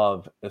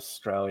above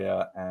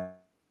Australia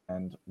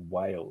and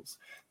Wales.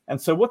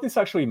 And so what this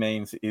actually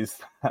means is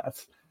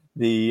that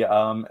the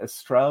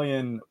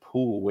Australian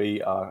pool,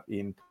 we are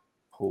in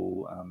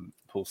pool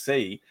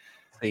C.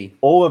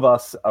 All of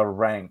us are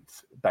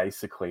ranked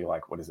basically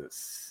like, what is it,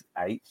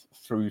 8th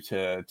through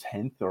to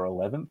 10th or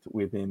 11th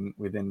within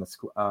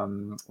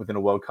a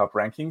World Cup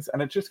rankings.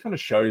 And it just kind of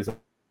shows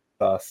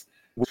us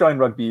what Australian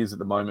rugby is at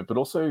the moment, but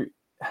also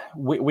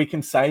we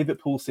can say that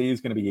Pool C is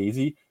going to be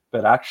easy,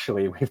 but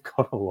actually we've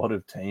got a lot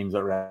of teams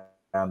around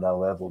that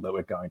level that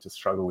we're going to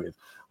struggle with.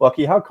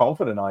 Lockie, how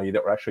confident are you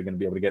that we're actually going to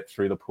be able to get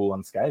through the pool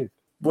unscathed?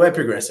 We're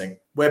progressing.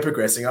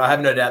 I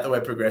have no doubt that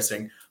we're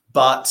progressing,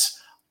 but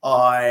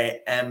I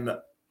am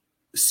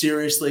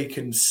seriously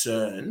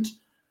concerned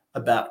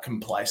about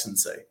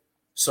complacency.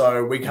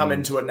 So we come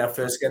into it in our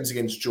first games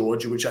against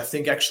Georgia, which I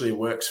think actually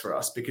works for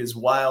us because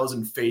Wales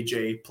and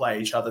Fiji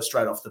play each other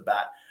straight off the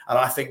bat. And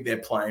I think they're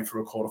playing for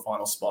a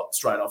quarterfinal spot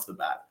straight off the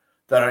bat.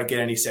 They don't get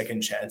any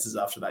second chances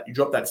after that. You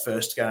drop that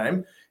first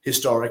game,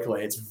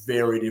 historically, it's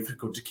very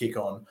difficult to kick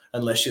on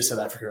unless you're South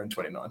Africa in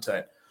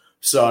 2019.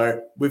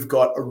 So we've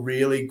got a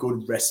really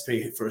good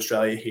recipe for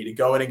Australia here to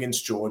go in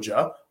against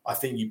Georgia. I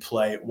think you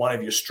play one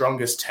of your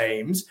strongest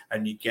teams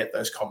and you get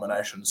those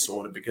combinations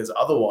sorted because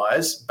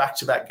otherwise,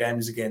 back-to-back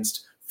games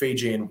against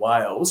Fiji and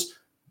Wales,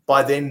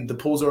 by then the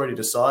pool's already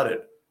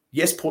decided.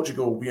 Yes,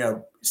 Portugal,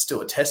 is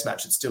still a test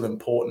match. It's still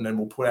important and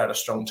we'll put out a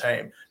strong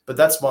team. But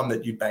that's one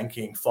that you're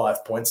banking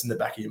 5 points in the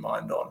back of your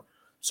mind on.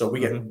 So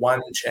we get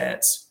one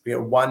chance. We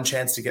get one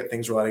chance to get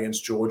things right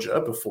against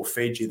Georgia before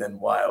Fiji, then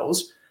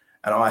Wales.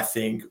 And I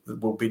think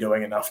we'll be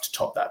doing enough to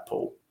top that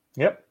pool.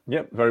 Yep.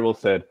 Very well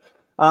said.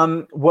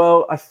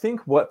 Well, I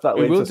think what that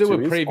leads us to is... We'll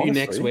do a preview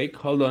next week.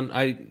 Hold on.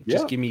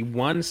 Just give me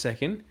 1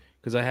 second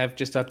because I have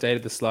just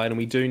updated the slide and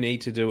we do need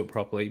to do it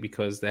properly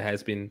because there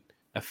has been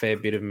a fair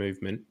bit of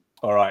movement.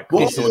 All right.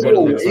 Cool.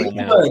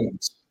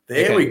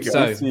 There we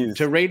go. So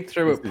to read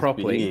through it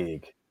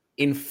properly,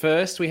 in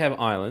first we have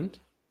Ireland.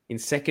 In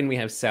second we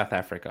have South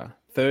Africa.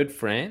 Third,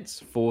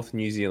 France. Fourth,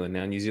 New Zealand.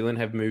 Now, New Zealand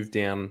have moved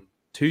down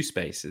 2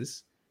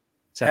 spaces.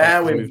 South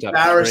Africa moved up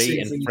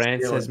 3 and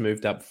France has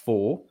moved up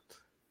 4.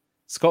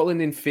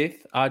 Scotland in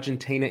 5th,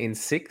 Argentina in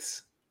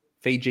 6th,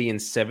 Fiji in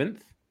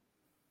 7th,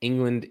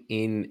 England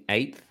in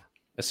 8th,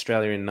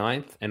 Australia in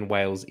 9th, and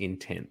Wales in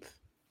 10th.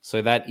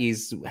 So that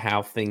is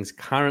how things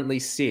currently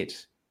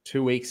sit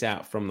 2 weeks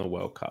out from the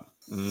World Cup.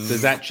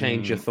 Does that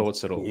change your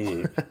thoughts at all?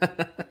 Yeah.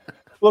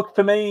 Look,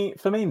 for me,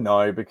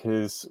 no,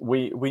 because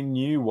we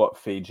knew what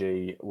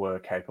Fiji were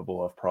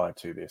capable of prior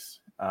to this.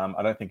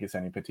 I don't think it's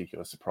any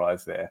particular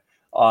surprise there.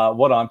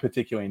 What I'm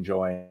particularly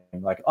enjoying,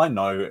 I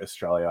know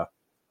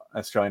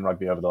Australian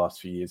rugby over the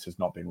last few years has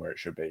not been where it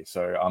should be.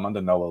 So I'm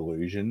under no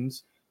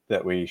illusions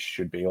that we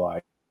should be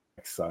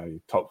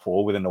say, top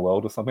 4 within the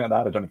world or something like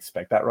that. I don't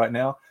expect that right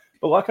now.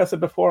 But like I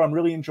said before, I'm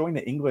really enjoying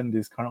that England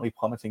is currently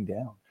plummeting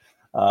down.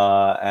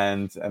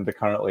 And they're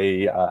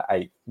currently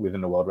 8th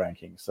within the world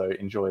ranking. So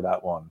enjoy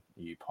that one,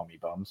 you pommy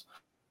bums.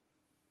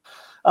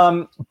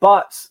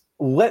 But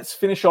let's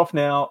finish off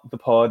now the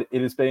pod.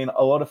 It has been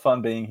a lot of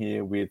fun being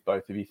here with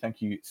both of you.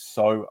 Thank you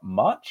so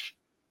much.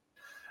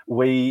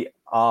 We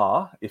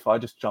are, if I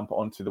just jump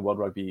onto the World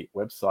Rugby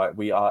website,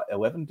 we are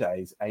 11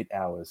 days, 8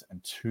 hours,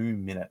 and 2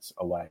 minutes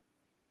away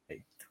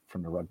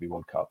from the Rugby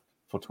World Cup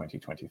for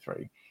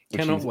 2023.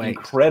 Cannot wait.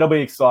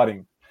 Incredibly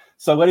exciting.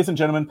 So, ladies and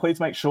gentlemen, please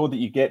make sure that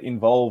you get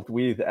involved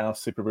with our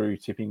Super Brew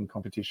tipping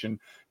competition,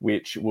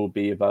 which will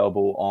be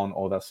available on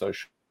all our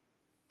social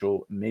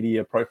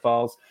media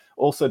profiles.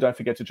 Also, don't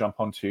forget to jump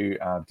onto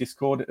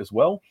Discord as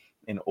well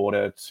in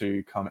order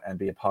to come and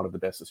be a part of the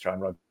best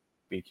Australian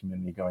rugby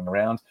community going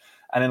around.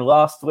 And then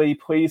lastly,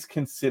 please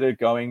consider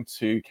going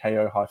to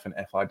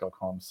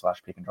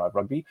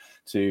ko-fi.com/pickanddriverugby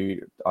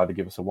to either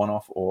give us a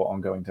one-off or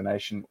ongoing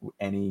donation.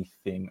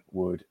 Anything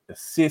would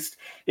assist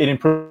in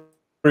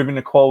improving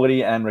the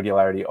quality and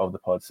regularity of the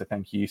pod. So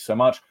thank you so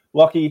much.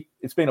 Lockie,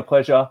 it's been a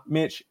pleasure.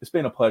 Mitch, it's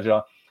been a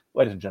pleasure.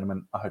 Ladies and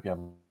gentlemen, I hope you have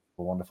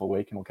a wonderful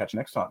week and we'll catch you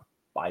next time.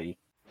 Bye.